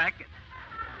tennis racket.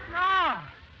 No,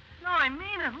 I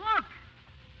mean it. Look.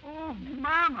 Oh,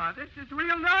 Mama, this is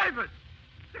real nervous.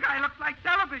 The guy looks like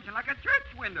television, like a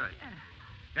church window.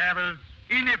 Devils,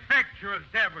 ineffectual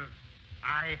devils.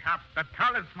 I have the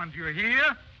talisman, do you hear?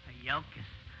 Hey, Elkis,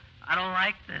 I don't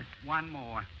like this. One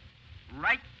more.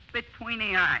 Right between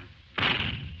the eyes.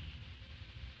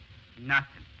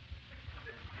 Nothing.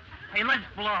 Hey, let's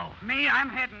blow. Me, I'm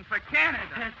heading for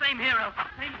Canada. Same here, Elkis.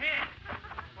 Same here.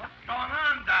 What's going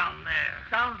on down there?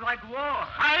 Sounds like war.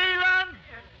 Silence!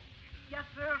 Yes,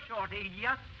 sir, Shorty.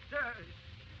 Yes, sir.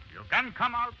 You can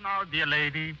come out now, dear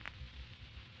lady.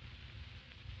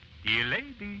 Dear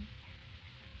lady.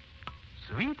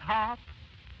 Sweetheart.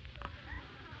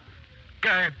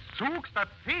 Gadzooks, that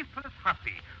faithless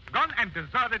hussy. Gone and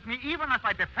deserted me even as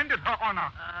I defended her honor.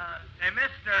 Hey,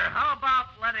 mister, how about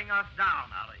letting hunting us down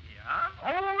out of here, huh?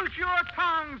 Hold your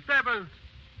tongues, devils,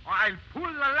 or I'll pull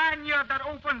the lanyard that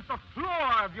opens the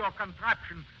floor of your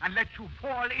contraption and let you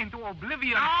fall into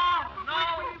oblivion.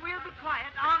 No. We'll be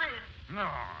quiet, honest. No,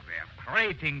 their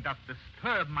prating doth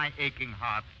disturb my aching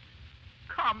heart.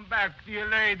 Come back, dear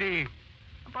lady,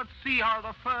 but see how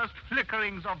the first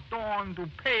flickerings of dawn do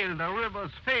pale the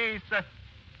river's face.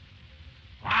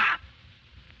 What?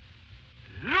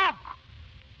 Look!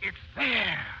 It's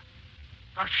there.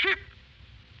 The ship,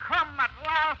 come at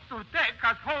last to take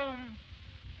us home.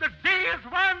 The day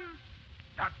is won.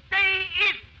 The day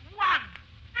is won.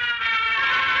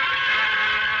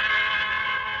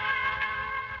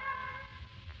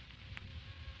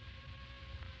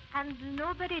 And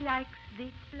nobody likes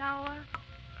this flower?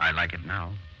 I like it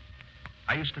now.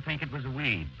 I used to think it was a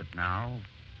weed, but now,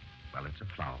 well, it's a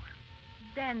flower.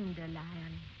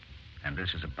 Dandelion. And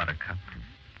this is a buttercup.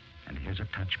 And here's a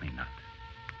touch-me-nut.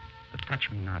 The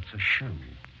touch-me-nut's a shoe.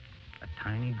 A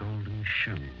tiny golden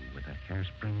shoe with a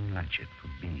hairspring latchet for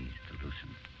bees to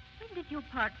loosen. When did you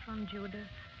part from Judith?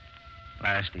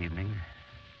 Last evening,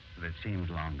 but it seems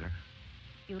longer.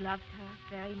 You loved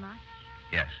her very much?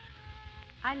 Yes.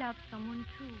 I love someone,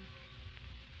 too.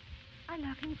 I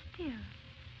love him still.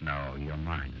 No, you're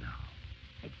mine now.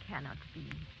 It cannot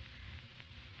be.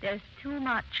 There's too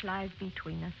much lies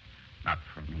between us. Not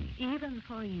for me. Even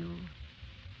for you.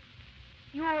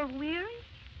 You're weary?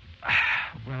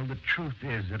 Well, the truth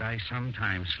is that I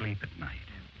sometimes sleep at night.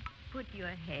 Put your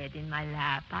head in my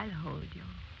lap. I'll hold you.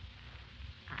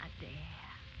 Ah,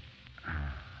 there.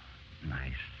 Ah,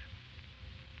 nice.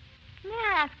 May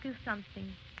I ask you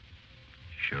something?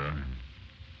 Sure.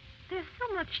 There's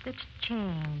so much that's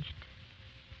changed.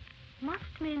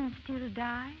 Must men still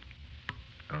die?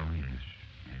 Oh, yes.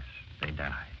 Yes, they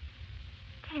die.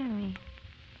 Tell me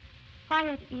why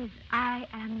it is I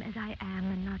am as I am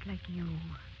and not like you.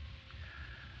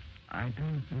 I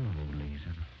don't know,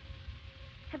 Lisa.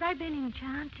 Have I been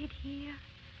enchanted here?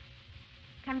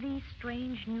 Can these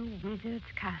strange new wizards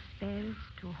cast spells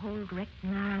to hold wrecked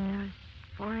mariners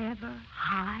forever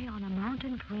high on a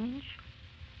mountain fringe?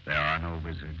 There are no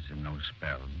wizards and no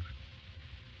spells.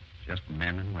 Just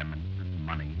men and women and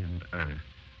money and earth.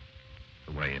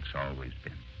 The way it's always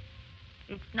been.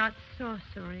 It's not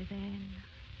sorcery, then.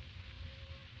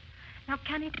 Now,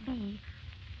 can it be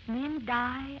men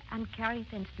die and carry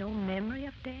thence no memory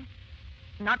of death?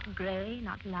 Not gray,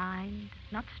 not lined,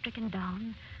 not stricken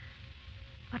down,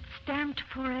 but stamped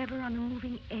forever on a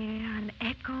moving air, an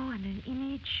echo and an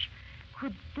image.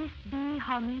 Could this be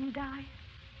how men die?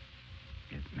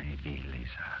 It may be,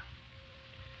 Lisa.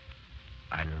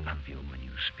 I love you when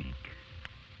you speak.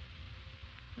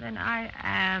 Then I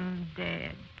am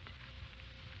dead.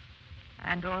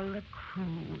 And all the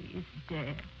crew is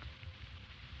dead.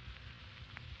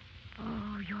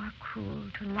 Oh, you're cruel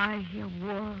to lie here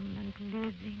warm and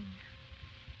living.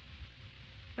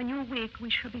 When you wake,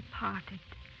 we shall be parted,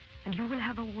 and you will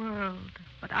have a world,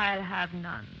 but I'll have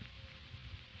none.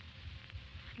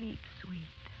 Sleep, sweet.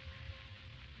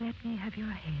 Let me have your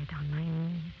head on my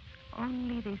knees,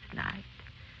 only this night,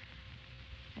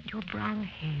 and your brown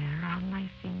hair on my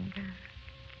finger.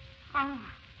 Oh,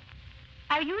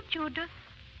 are you Judith?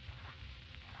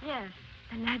 Yes.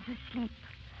 The lad's asleep.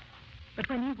 But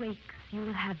when he wakes,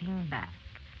 you'll have him back.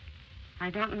 I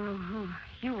don't know who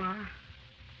you are.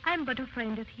 I'm but a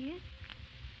friend of his.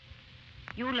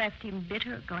 You left him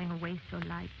bitter going away so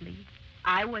lightly.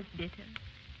 I was bitter.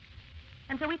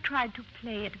 And so we tried to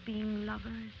play at being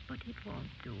lovers, but it won't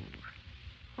do.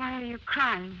 Why are you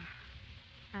crying?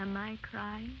 Am I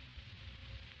crying?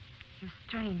 You're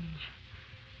strange.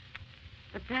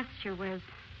 The dress you wear is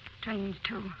strange,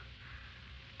 too.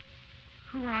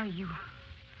 Who are you?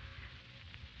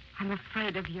 I'm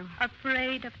afraid of you.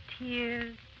 Afraid of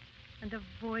tears and a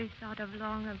voice out of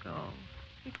long ago.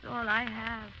 It's all I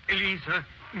have. Elisa,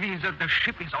 the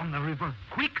ship is on the river.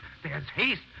 Quick, there's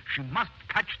haste. She must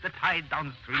catch the tide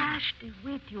downstream. Hush the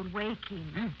wit, you'll wake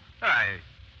him. Aye.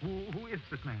 Who is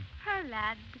this man? Her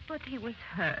lad, but he was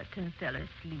hurt and fell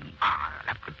asleep.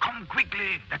 Come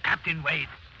quickly. The captain waits.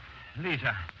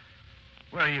 Lisa,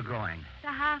 where are you going?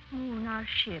 The Half Moon, our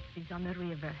ship, is on the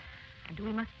river, and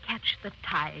we must catch the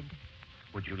tide.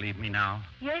 Would you leave me now?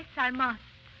 Yes, I must.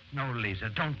 No, Lisa,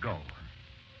 don't go.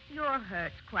 Your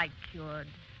hurt's quite cured,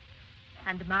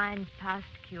 and mine's past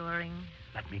curing.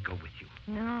 Let me go with you.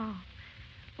 No.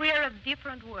 We're of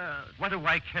different worlds. What do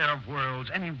I care of worlds?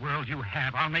 Any world you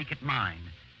have, I'll make it mine.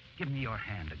 Give me your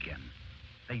hand again.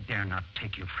 They dare not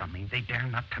take you from me. They dare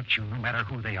not touch you, no matter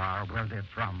who they are or where they're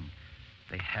from.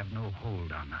 They have no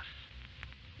hold on us.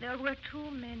 There were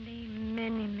too many,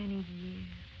 many, many years.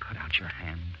 Put out your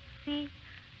hand. See,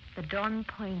 The dawn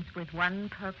points with one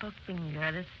purple finger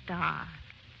at a star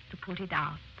to put it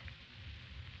out.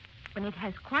 When it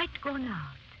has quite gone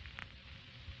out,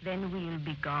 then we'll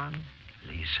be gone.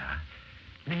 Lisa.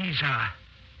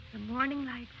 The morning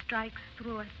light strikes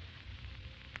through us,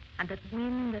 and that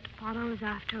wind that follows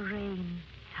after rain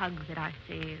tugs at our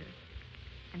sails.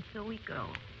 And so we go.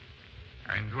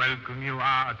 And welcome you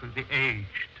are to the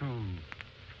age, too.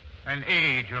 An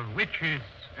age of witches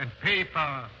and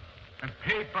paper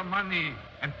money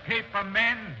and paper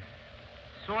men,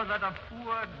 so that a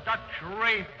poor Dutch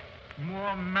wraith,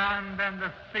 more man than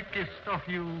the thickest of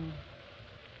you.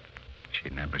 She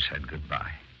never said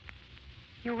goodbye.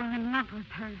 You were in love with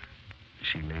her.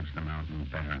 She leaves the mountain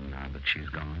barren now that she's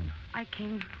gone. I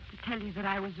came to tell you that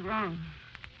I was wrong.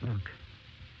 Look.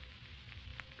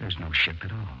 There's no ship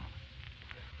at all.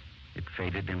 It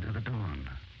faded into the dawn.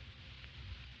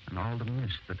 And all the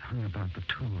mist that hung about the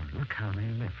tour, look how they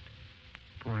lift,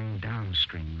 pouring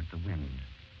downstream with the wind.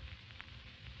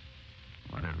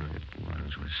 Whatever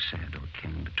it was said or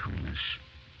came between us,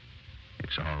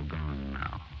 it's all gone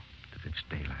now that it's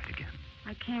daylight again.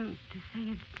 I came to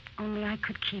say if only I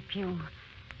could keep you.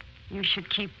 You should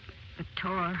keep the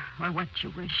tour or what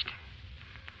you wished.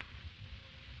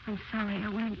 I'm sorry I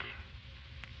went.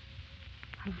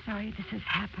 I'm sorry this has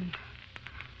happened.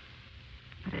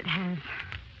 But it has.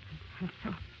 And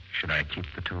so... Should I keep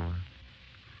the tour?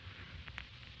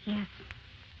 Yes,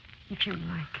 if you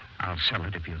like. I'll sell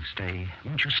it if you'll stay.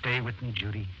 Won't you stay with me,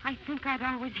 Judy? I think I'd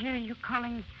always hear you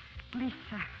calling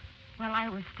Lisa while I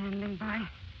was standing by.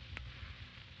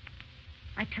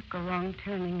 I took a wrong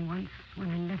turning once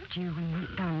when I left you and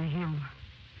went down the hill.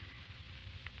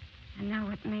 And now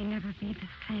it may never be the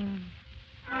same.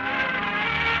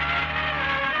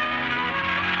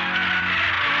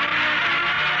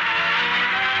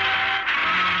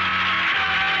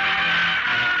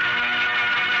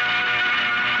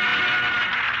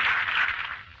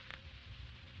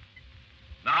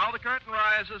 Now the curtain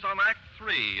rises on Act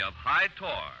 3 of High Tor,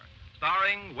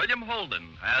 starring William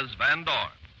Holden as Van Dorn.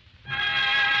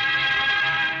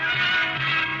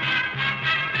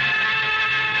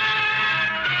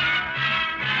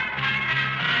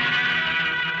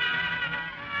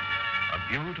 A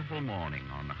beautiful morning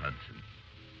on the Hudson.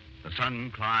 The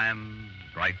sun climbs,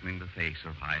 brightening the face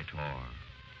of High Tor.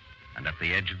 And at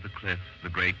the edge of the cliff, the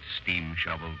great steam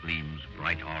shovel gleams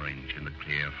bright orange in the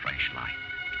clear, fresh light.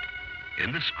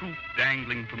 In the scoop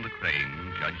dangling from the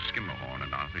crane, Judge Skimmerhorn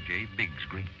and Arthur J. Biggs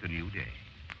greet the new day.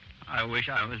 I wish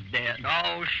I was dead.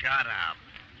 Oh, shut up.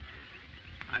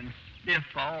 I'm stiff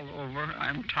all over.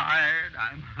 I'm tired.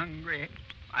 I'm hungry.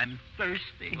 I'm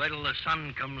thirsty. Wait till the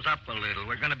sun comes up a little.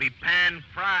 We're going to be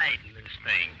pan-fried in this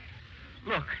thing.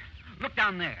 Look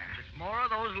down there. It's more of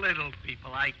those little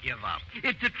people. I give up.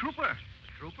 It's a trooper.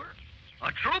 Trooper?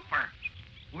 A trooper?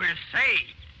 We're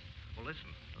saved. Well, listen,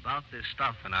 about this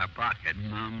stuff in our pockets.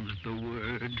 Mum's the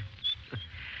word.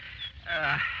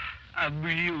 A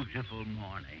beautiful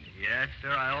morning. Yes, sir.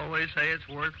 I always say it's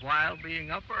worthwhile being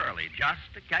up early just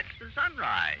to catch the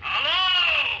sunrise.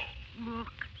 Hello!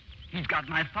 Look, he's got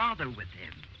my father with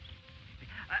him.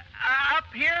 Up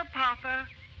here, Papa.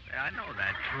 I know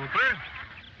that trooper.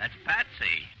 That's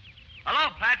Patsy.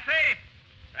 Hello, Patsy.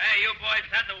 Hey, you boys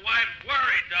had the wife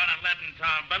worried down in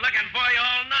Leadentown. Been looking for you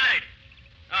all night.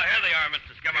 Oh, here they are,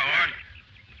 Mr. Skimmerhorn.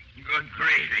 Good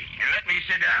gravy. Here, let me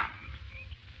sit down.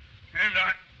 And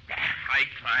I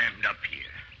climbed up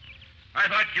here. I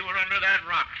thought you were under that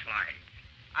rock slide.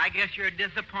 I guess you're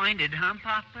disappointed, huh,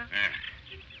 Papa?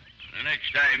 The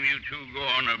next time you two go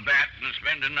on a bat and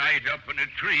spend a night up in a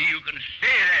tree, you can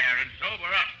stay there and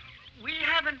sober up. We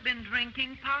haven't been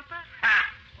drinking, Papa. Ha!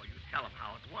 Oh, you tell him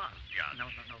how it was, John. No,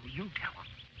 you tell him.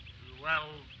 Well,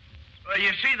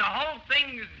 you see, the whole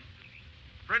thing is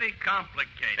pretty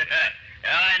complicated.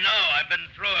 Yeah, I know. I've been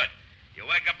through it. You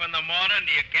wake up in the morning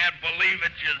and you can't believe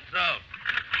it yourself.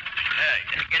 Hey,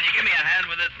 can you give me a hand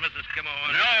with this, Mrs.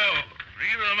 Skimmerhorn? No.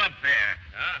 Leave them up there.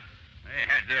 Huh? They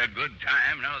had their good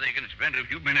time. Now they can spend a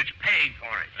few minutes paying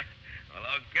for it. Well,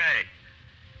 okay.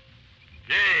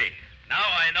 Gee, now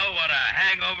I know what a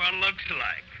hangover looks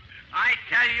like. I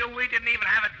tell you, we didn't even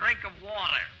have a drink of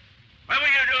water. What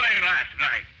were you doing last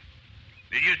night?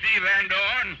 Did you see Van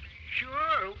Dorn?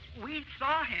 Sure, we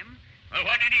saw him. Well,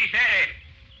 what did he say?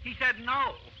 He said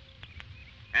no.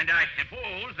 And I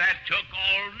suppose that took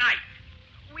all night.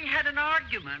 We had an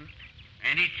argument.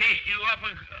 And he chased you up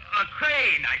a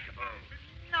crane, I suppose.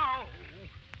 No.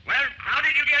 Well, how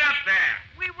did you get up there?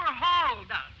 We were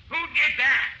hauled up. Who did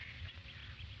that?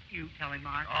 You tell him,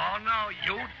 Mark. Oh, no,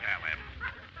 you tell him.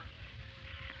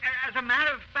 As a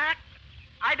matter of fact,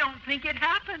 I don't think it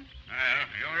happened. Well,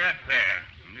 you're up there.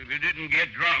 And if didn't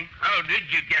get drunk. How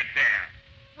did you get there?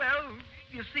 Well,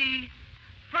 you see,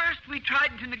 first we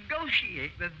tried to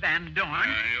negotiate with Van Dorn.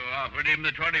 You offered him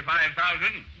the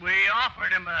 $25,000? We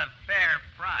offered him a fair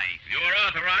price. You were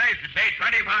authorized to say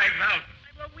 $25,000.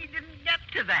 Well, we didn't get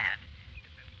to that.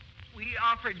 We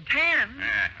offered 10.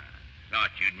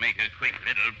 Thought you'd make a quick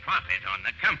little profit on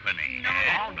the company. No.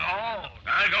 Now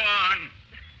go on.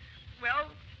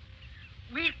 Well,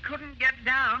 we couldn't get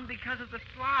down because of the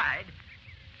slide.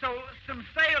 So some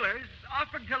sailors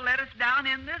offered to let us down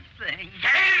in this thing.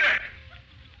 Sailors?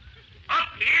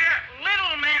 Up here?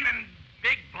 Little men in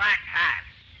big black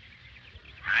hats.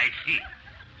 I see.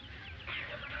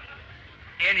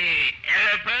 Any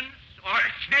elephants or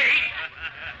snakes?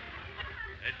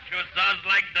 It sure sounds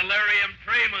like delirium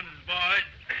tremens, boys.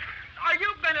 Are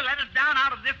you going to let us down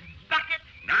out of this bucket?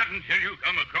 Not until you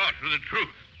come across with the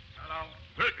truth. Hello.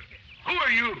 Who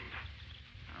are you?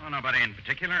 Oh, nobody in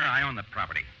particular. I own the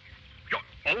property. You're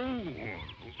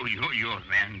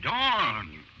Van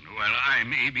Dorn. Well, I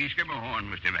may be Skipperhorn,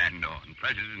 Mr. Van Dorn,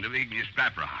 president of Ignis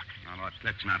Flaprock. Now,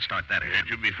 let's not start that again.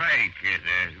 To be frank,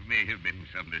 there may have been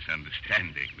some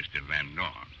misunderstanding, Mr. Van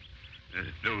Dorn.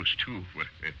 Those two were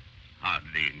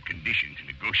hardly in condition to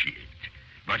negotiate.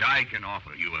 But I can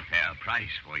offer you a fair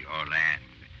price for your land.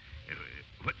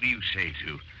 What do you say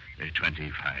to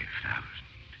 25,000?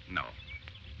 No.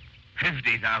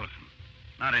 50,000?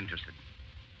 Not interested.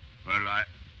 Well, I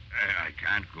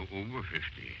can't go over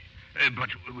 50. But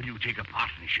will you take a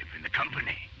partnership in the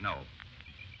company? No.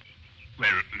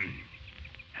 Well,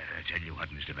 I tell you what,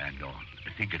 Mr. Van Dorn.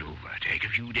 Think it over. Take a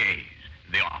few days.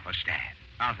 The offer stands.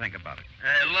 I'll think about it.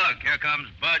 Hey, look, here comes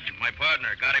Budge, my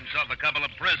partner. Got himself a couple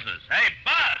of prisoners. Hey,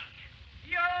 Budge!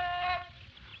 Yo!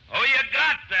 Who you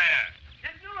got there?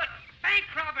 Let's do it. Bank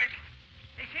robbers.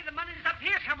 They say the money's up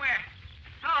here somewhere.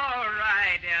 All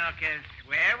right, Elkis.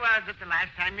 Where was it the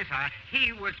last time you saw it?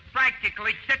 He was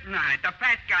practically sitting on it, the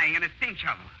fat guy in a steam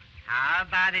shovel. How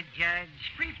about it, Judge?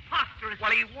 Preposterous.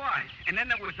 Well, he was. And then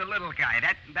there was the little guy.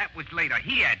 That was later.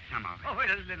 He had some of it. Oh,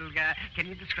 the little guy. Can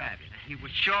you describe it? He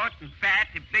was short and fat,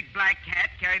 a big black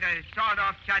hat, carried a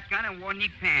sawed-off shotgun, and wore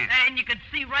neat pants. And you could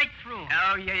see right through him.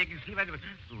 Oh, yeah, you could see right through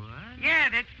him. What? Yeah,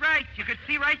 that's right. You could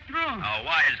see right through him. Oh,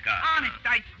 wise guy. Honest,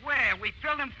 I swear. We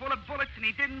filled him full of bullets, and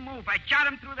he didn't move. I shot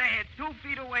him through the head 2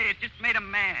 feet away. It just made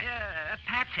him mad. Yeah, a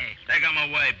patsy. Take them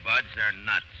away, Budge. They're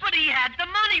nuts. But he had the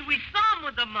money. We saw him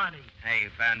with the money. Hey,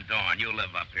 Van Dorn, you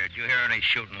live up here. Did you hear any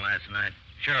shooting last night?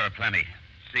 Sure, plenty.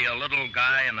 See a little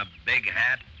guy in a big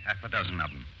hat? Half a dozen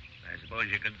of them. I suppose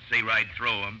you could see right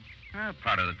through him.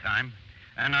 Part of the time.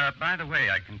 And, by the way,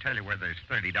 I can tell you where there's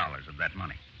 $30 of that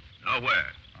money. Oh,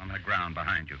 where? On the ground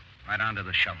behind you. Right onto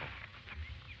the shovel.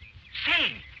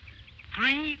 Say,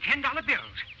 3 $10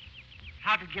 bills.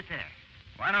 How'd it get there?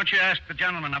 Why don't you ask the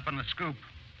gentleman up on the scoop?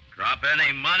 Drop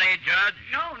any money, Judge?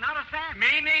 No, not a cent.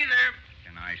 Me neither.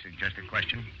 Can I suggest a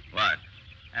question? What?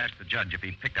 Ask the judge if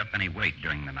he picked up any weight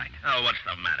during the night. Oh, what's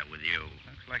the matter with you?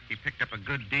 Looks like he picked up a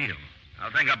good deal.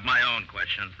 I'll think up my own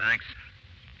questions, thanks.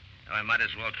 I might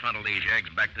as well trundle these eggs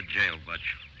back to jail,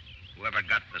 Butch. Whoever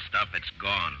got the stuff, it's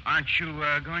gone. Aren't you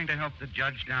going to help the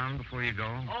judge down before you go?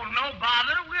 Oh, no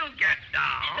bother. We'll get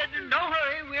down. No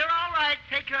hurry. We're all right.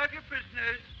 Take care of your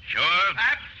prisoners. Sure?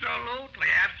 Absolutely,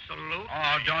 absolutely.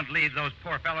 Oh, don't leave those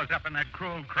poor fellows up in that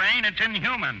cruel crane. It's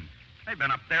inhuman. They've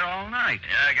been up there all night.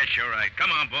 Yeah, I guess you're right.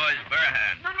 Come on, boys. Bear a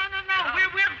hand. No.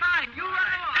 We're fine. You run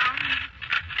along.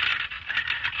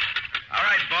 All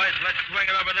right, boys. Let's swing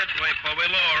it over this way before we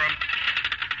lower them.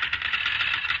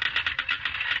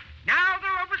 Now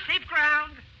they're over safe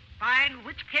ground. Find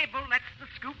which cable lets the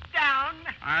scoop down.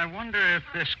 I wonder if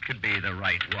this could be the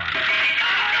right one.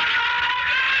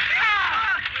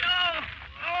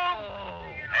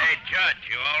 Hey, Judge,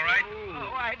 you all right?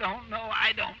 Oh, I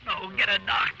don't know. Get a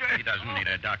doctor. He doesn't need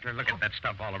a doctor. Look at that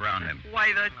stuff all around him.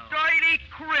 Why, the dirty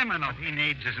criminal. What he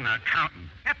needs is an accountant.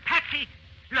 Patsy,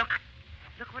 look.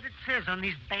 Look what it says on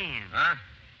these bands. Huh?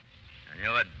 I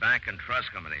knew it. Bank and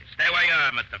Trust Company. Stay where you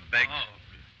are, Mr. Biggs.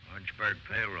 Orangeburg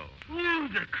payroll. Ooh,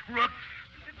 the crooks.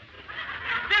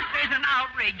 This is an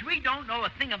outrage. We don't know a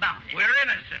thing about it. We're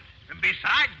innocent. And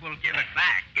besides, we'll give it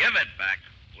back. Give it back?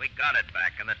 We got it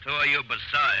back, and the two of you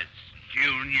besides.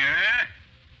 Junior?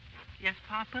 Yes,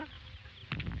 Papa?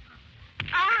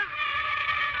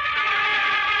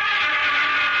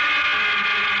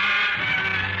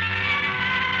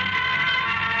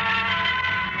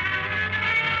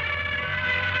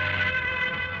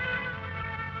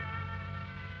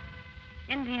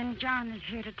 Indian John is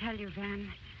here to tell you,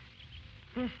 Van.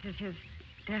 This is his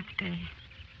death day.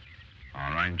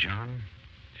 All right, John.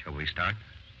 Shall we start?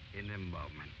 In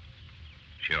involvement.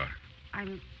 Sure.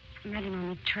 I'm met him on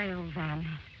the trail, Van.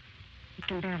 He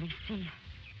can barely see.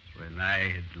 When I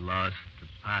had lost the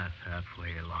path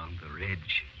halfway along the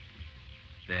ridge,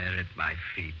 there at my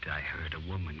feet I heard a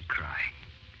woman crying.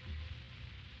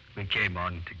 We came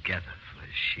on together, for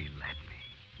she led me.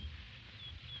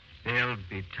 There'll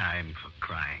be time for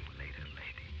crying later,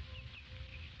 lady.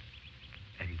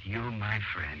 And you, my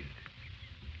friend,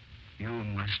 you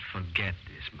must forget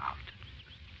this mountain.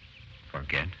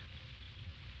 Forget?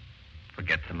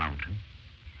 Forget the mountain?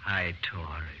 High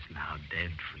Tor is now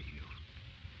dead for you.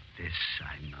 This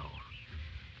I know.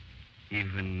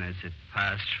 Even as it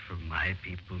passed from my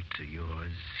people to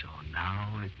yours, so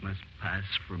now it must pass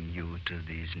from you to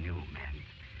these new men.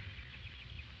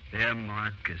 Their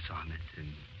mark is on it,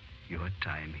 and your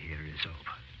time here is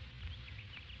over.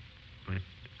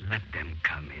 But let them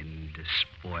come in,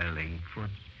 despoiling, for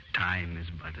time is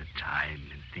but a time,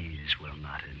 and these will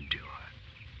not endure.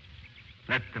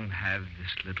 Let them have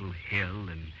this little hill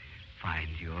and find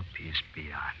your peace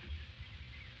beyond.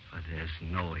 For there's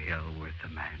no hill worth a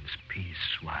man's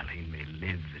peace while he may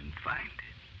live and find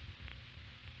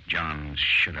it. John,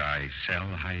 should I sell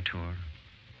High Tor?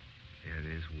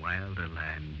 There is wilder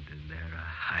land, and there are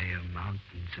higher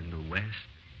mountains in the west.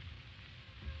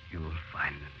 You will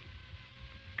find them.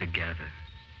 Together,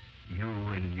 you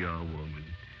and your woman.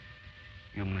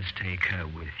 You must take her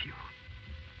with you.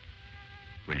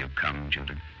 Will you come,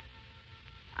 Judith?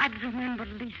 I'd remember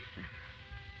Lisa.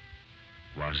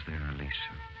 Was there a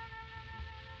Lisa?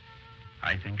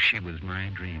 I think she was my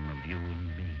dream of you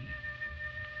and me,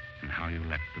 and how you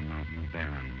left the mountain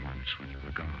barren once when you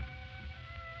were gone.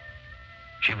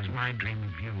 She was my dream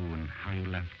of you and how you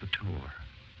left the tour.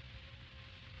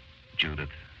 Judith,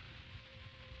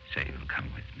 say you'll come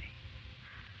with me.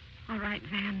 All right,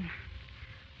 Van.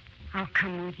 I'll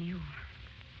come with you.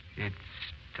 It's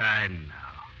time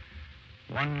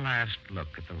now. One last look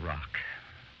at the rock.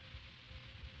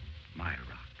 My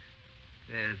rock.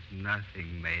 There's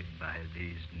nothing made by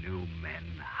these new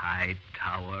men, high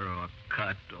tower or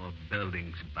cut or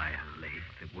buildings by a lake,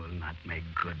 that will not make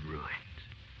good ruins.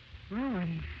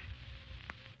 Ruins?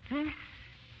 This?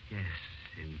 Yes,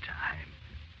 in time.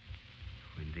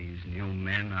 When these new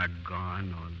men are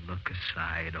gone or look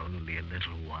aside only a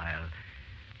little while,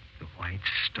 the white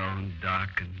stone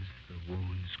darkens, the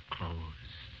wounds close,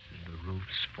 and the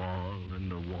roofs fall,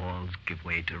 and the walls give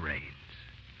way to rains.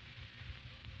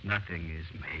 Nothing is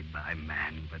made by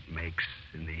man but makes,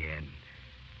 in the end,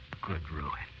 good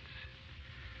ruins.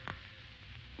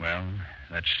 Well,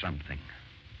 that's something.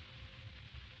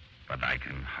 But I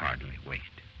can hardly wait.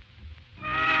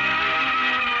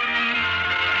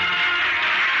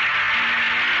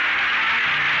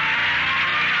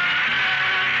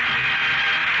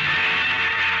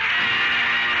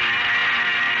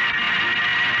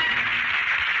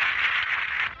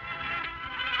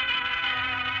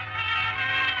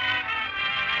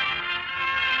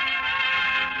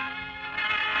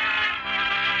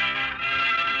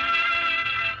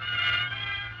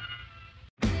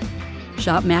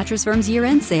 Shop Mattress Firm's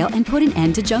year-end sale and put an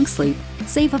end to junk sleep.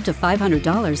 Save up to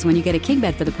 $500 when you get a king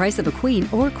bed for the price of a queen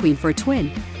or queen for a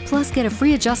twin. Plus, get a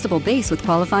free adjustable base with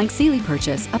qualifying Sealy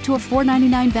purchase up to a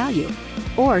 $4.99 value.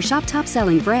 Or shop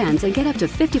top-selling brands and get up to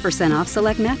 50% off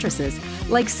select mattresses,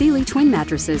 like Sealy twin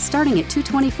mattresses starting at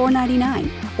 $224.99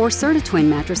 or Serta twin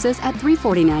mattresses at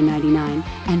 $349.99.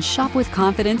 And shop with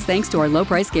confidence thanks to our low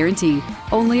price guarantee.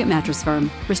 Only at Mattress Firm.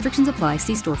 Restrictions apply.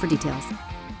 See store for details.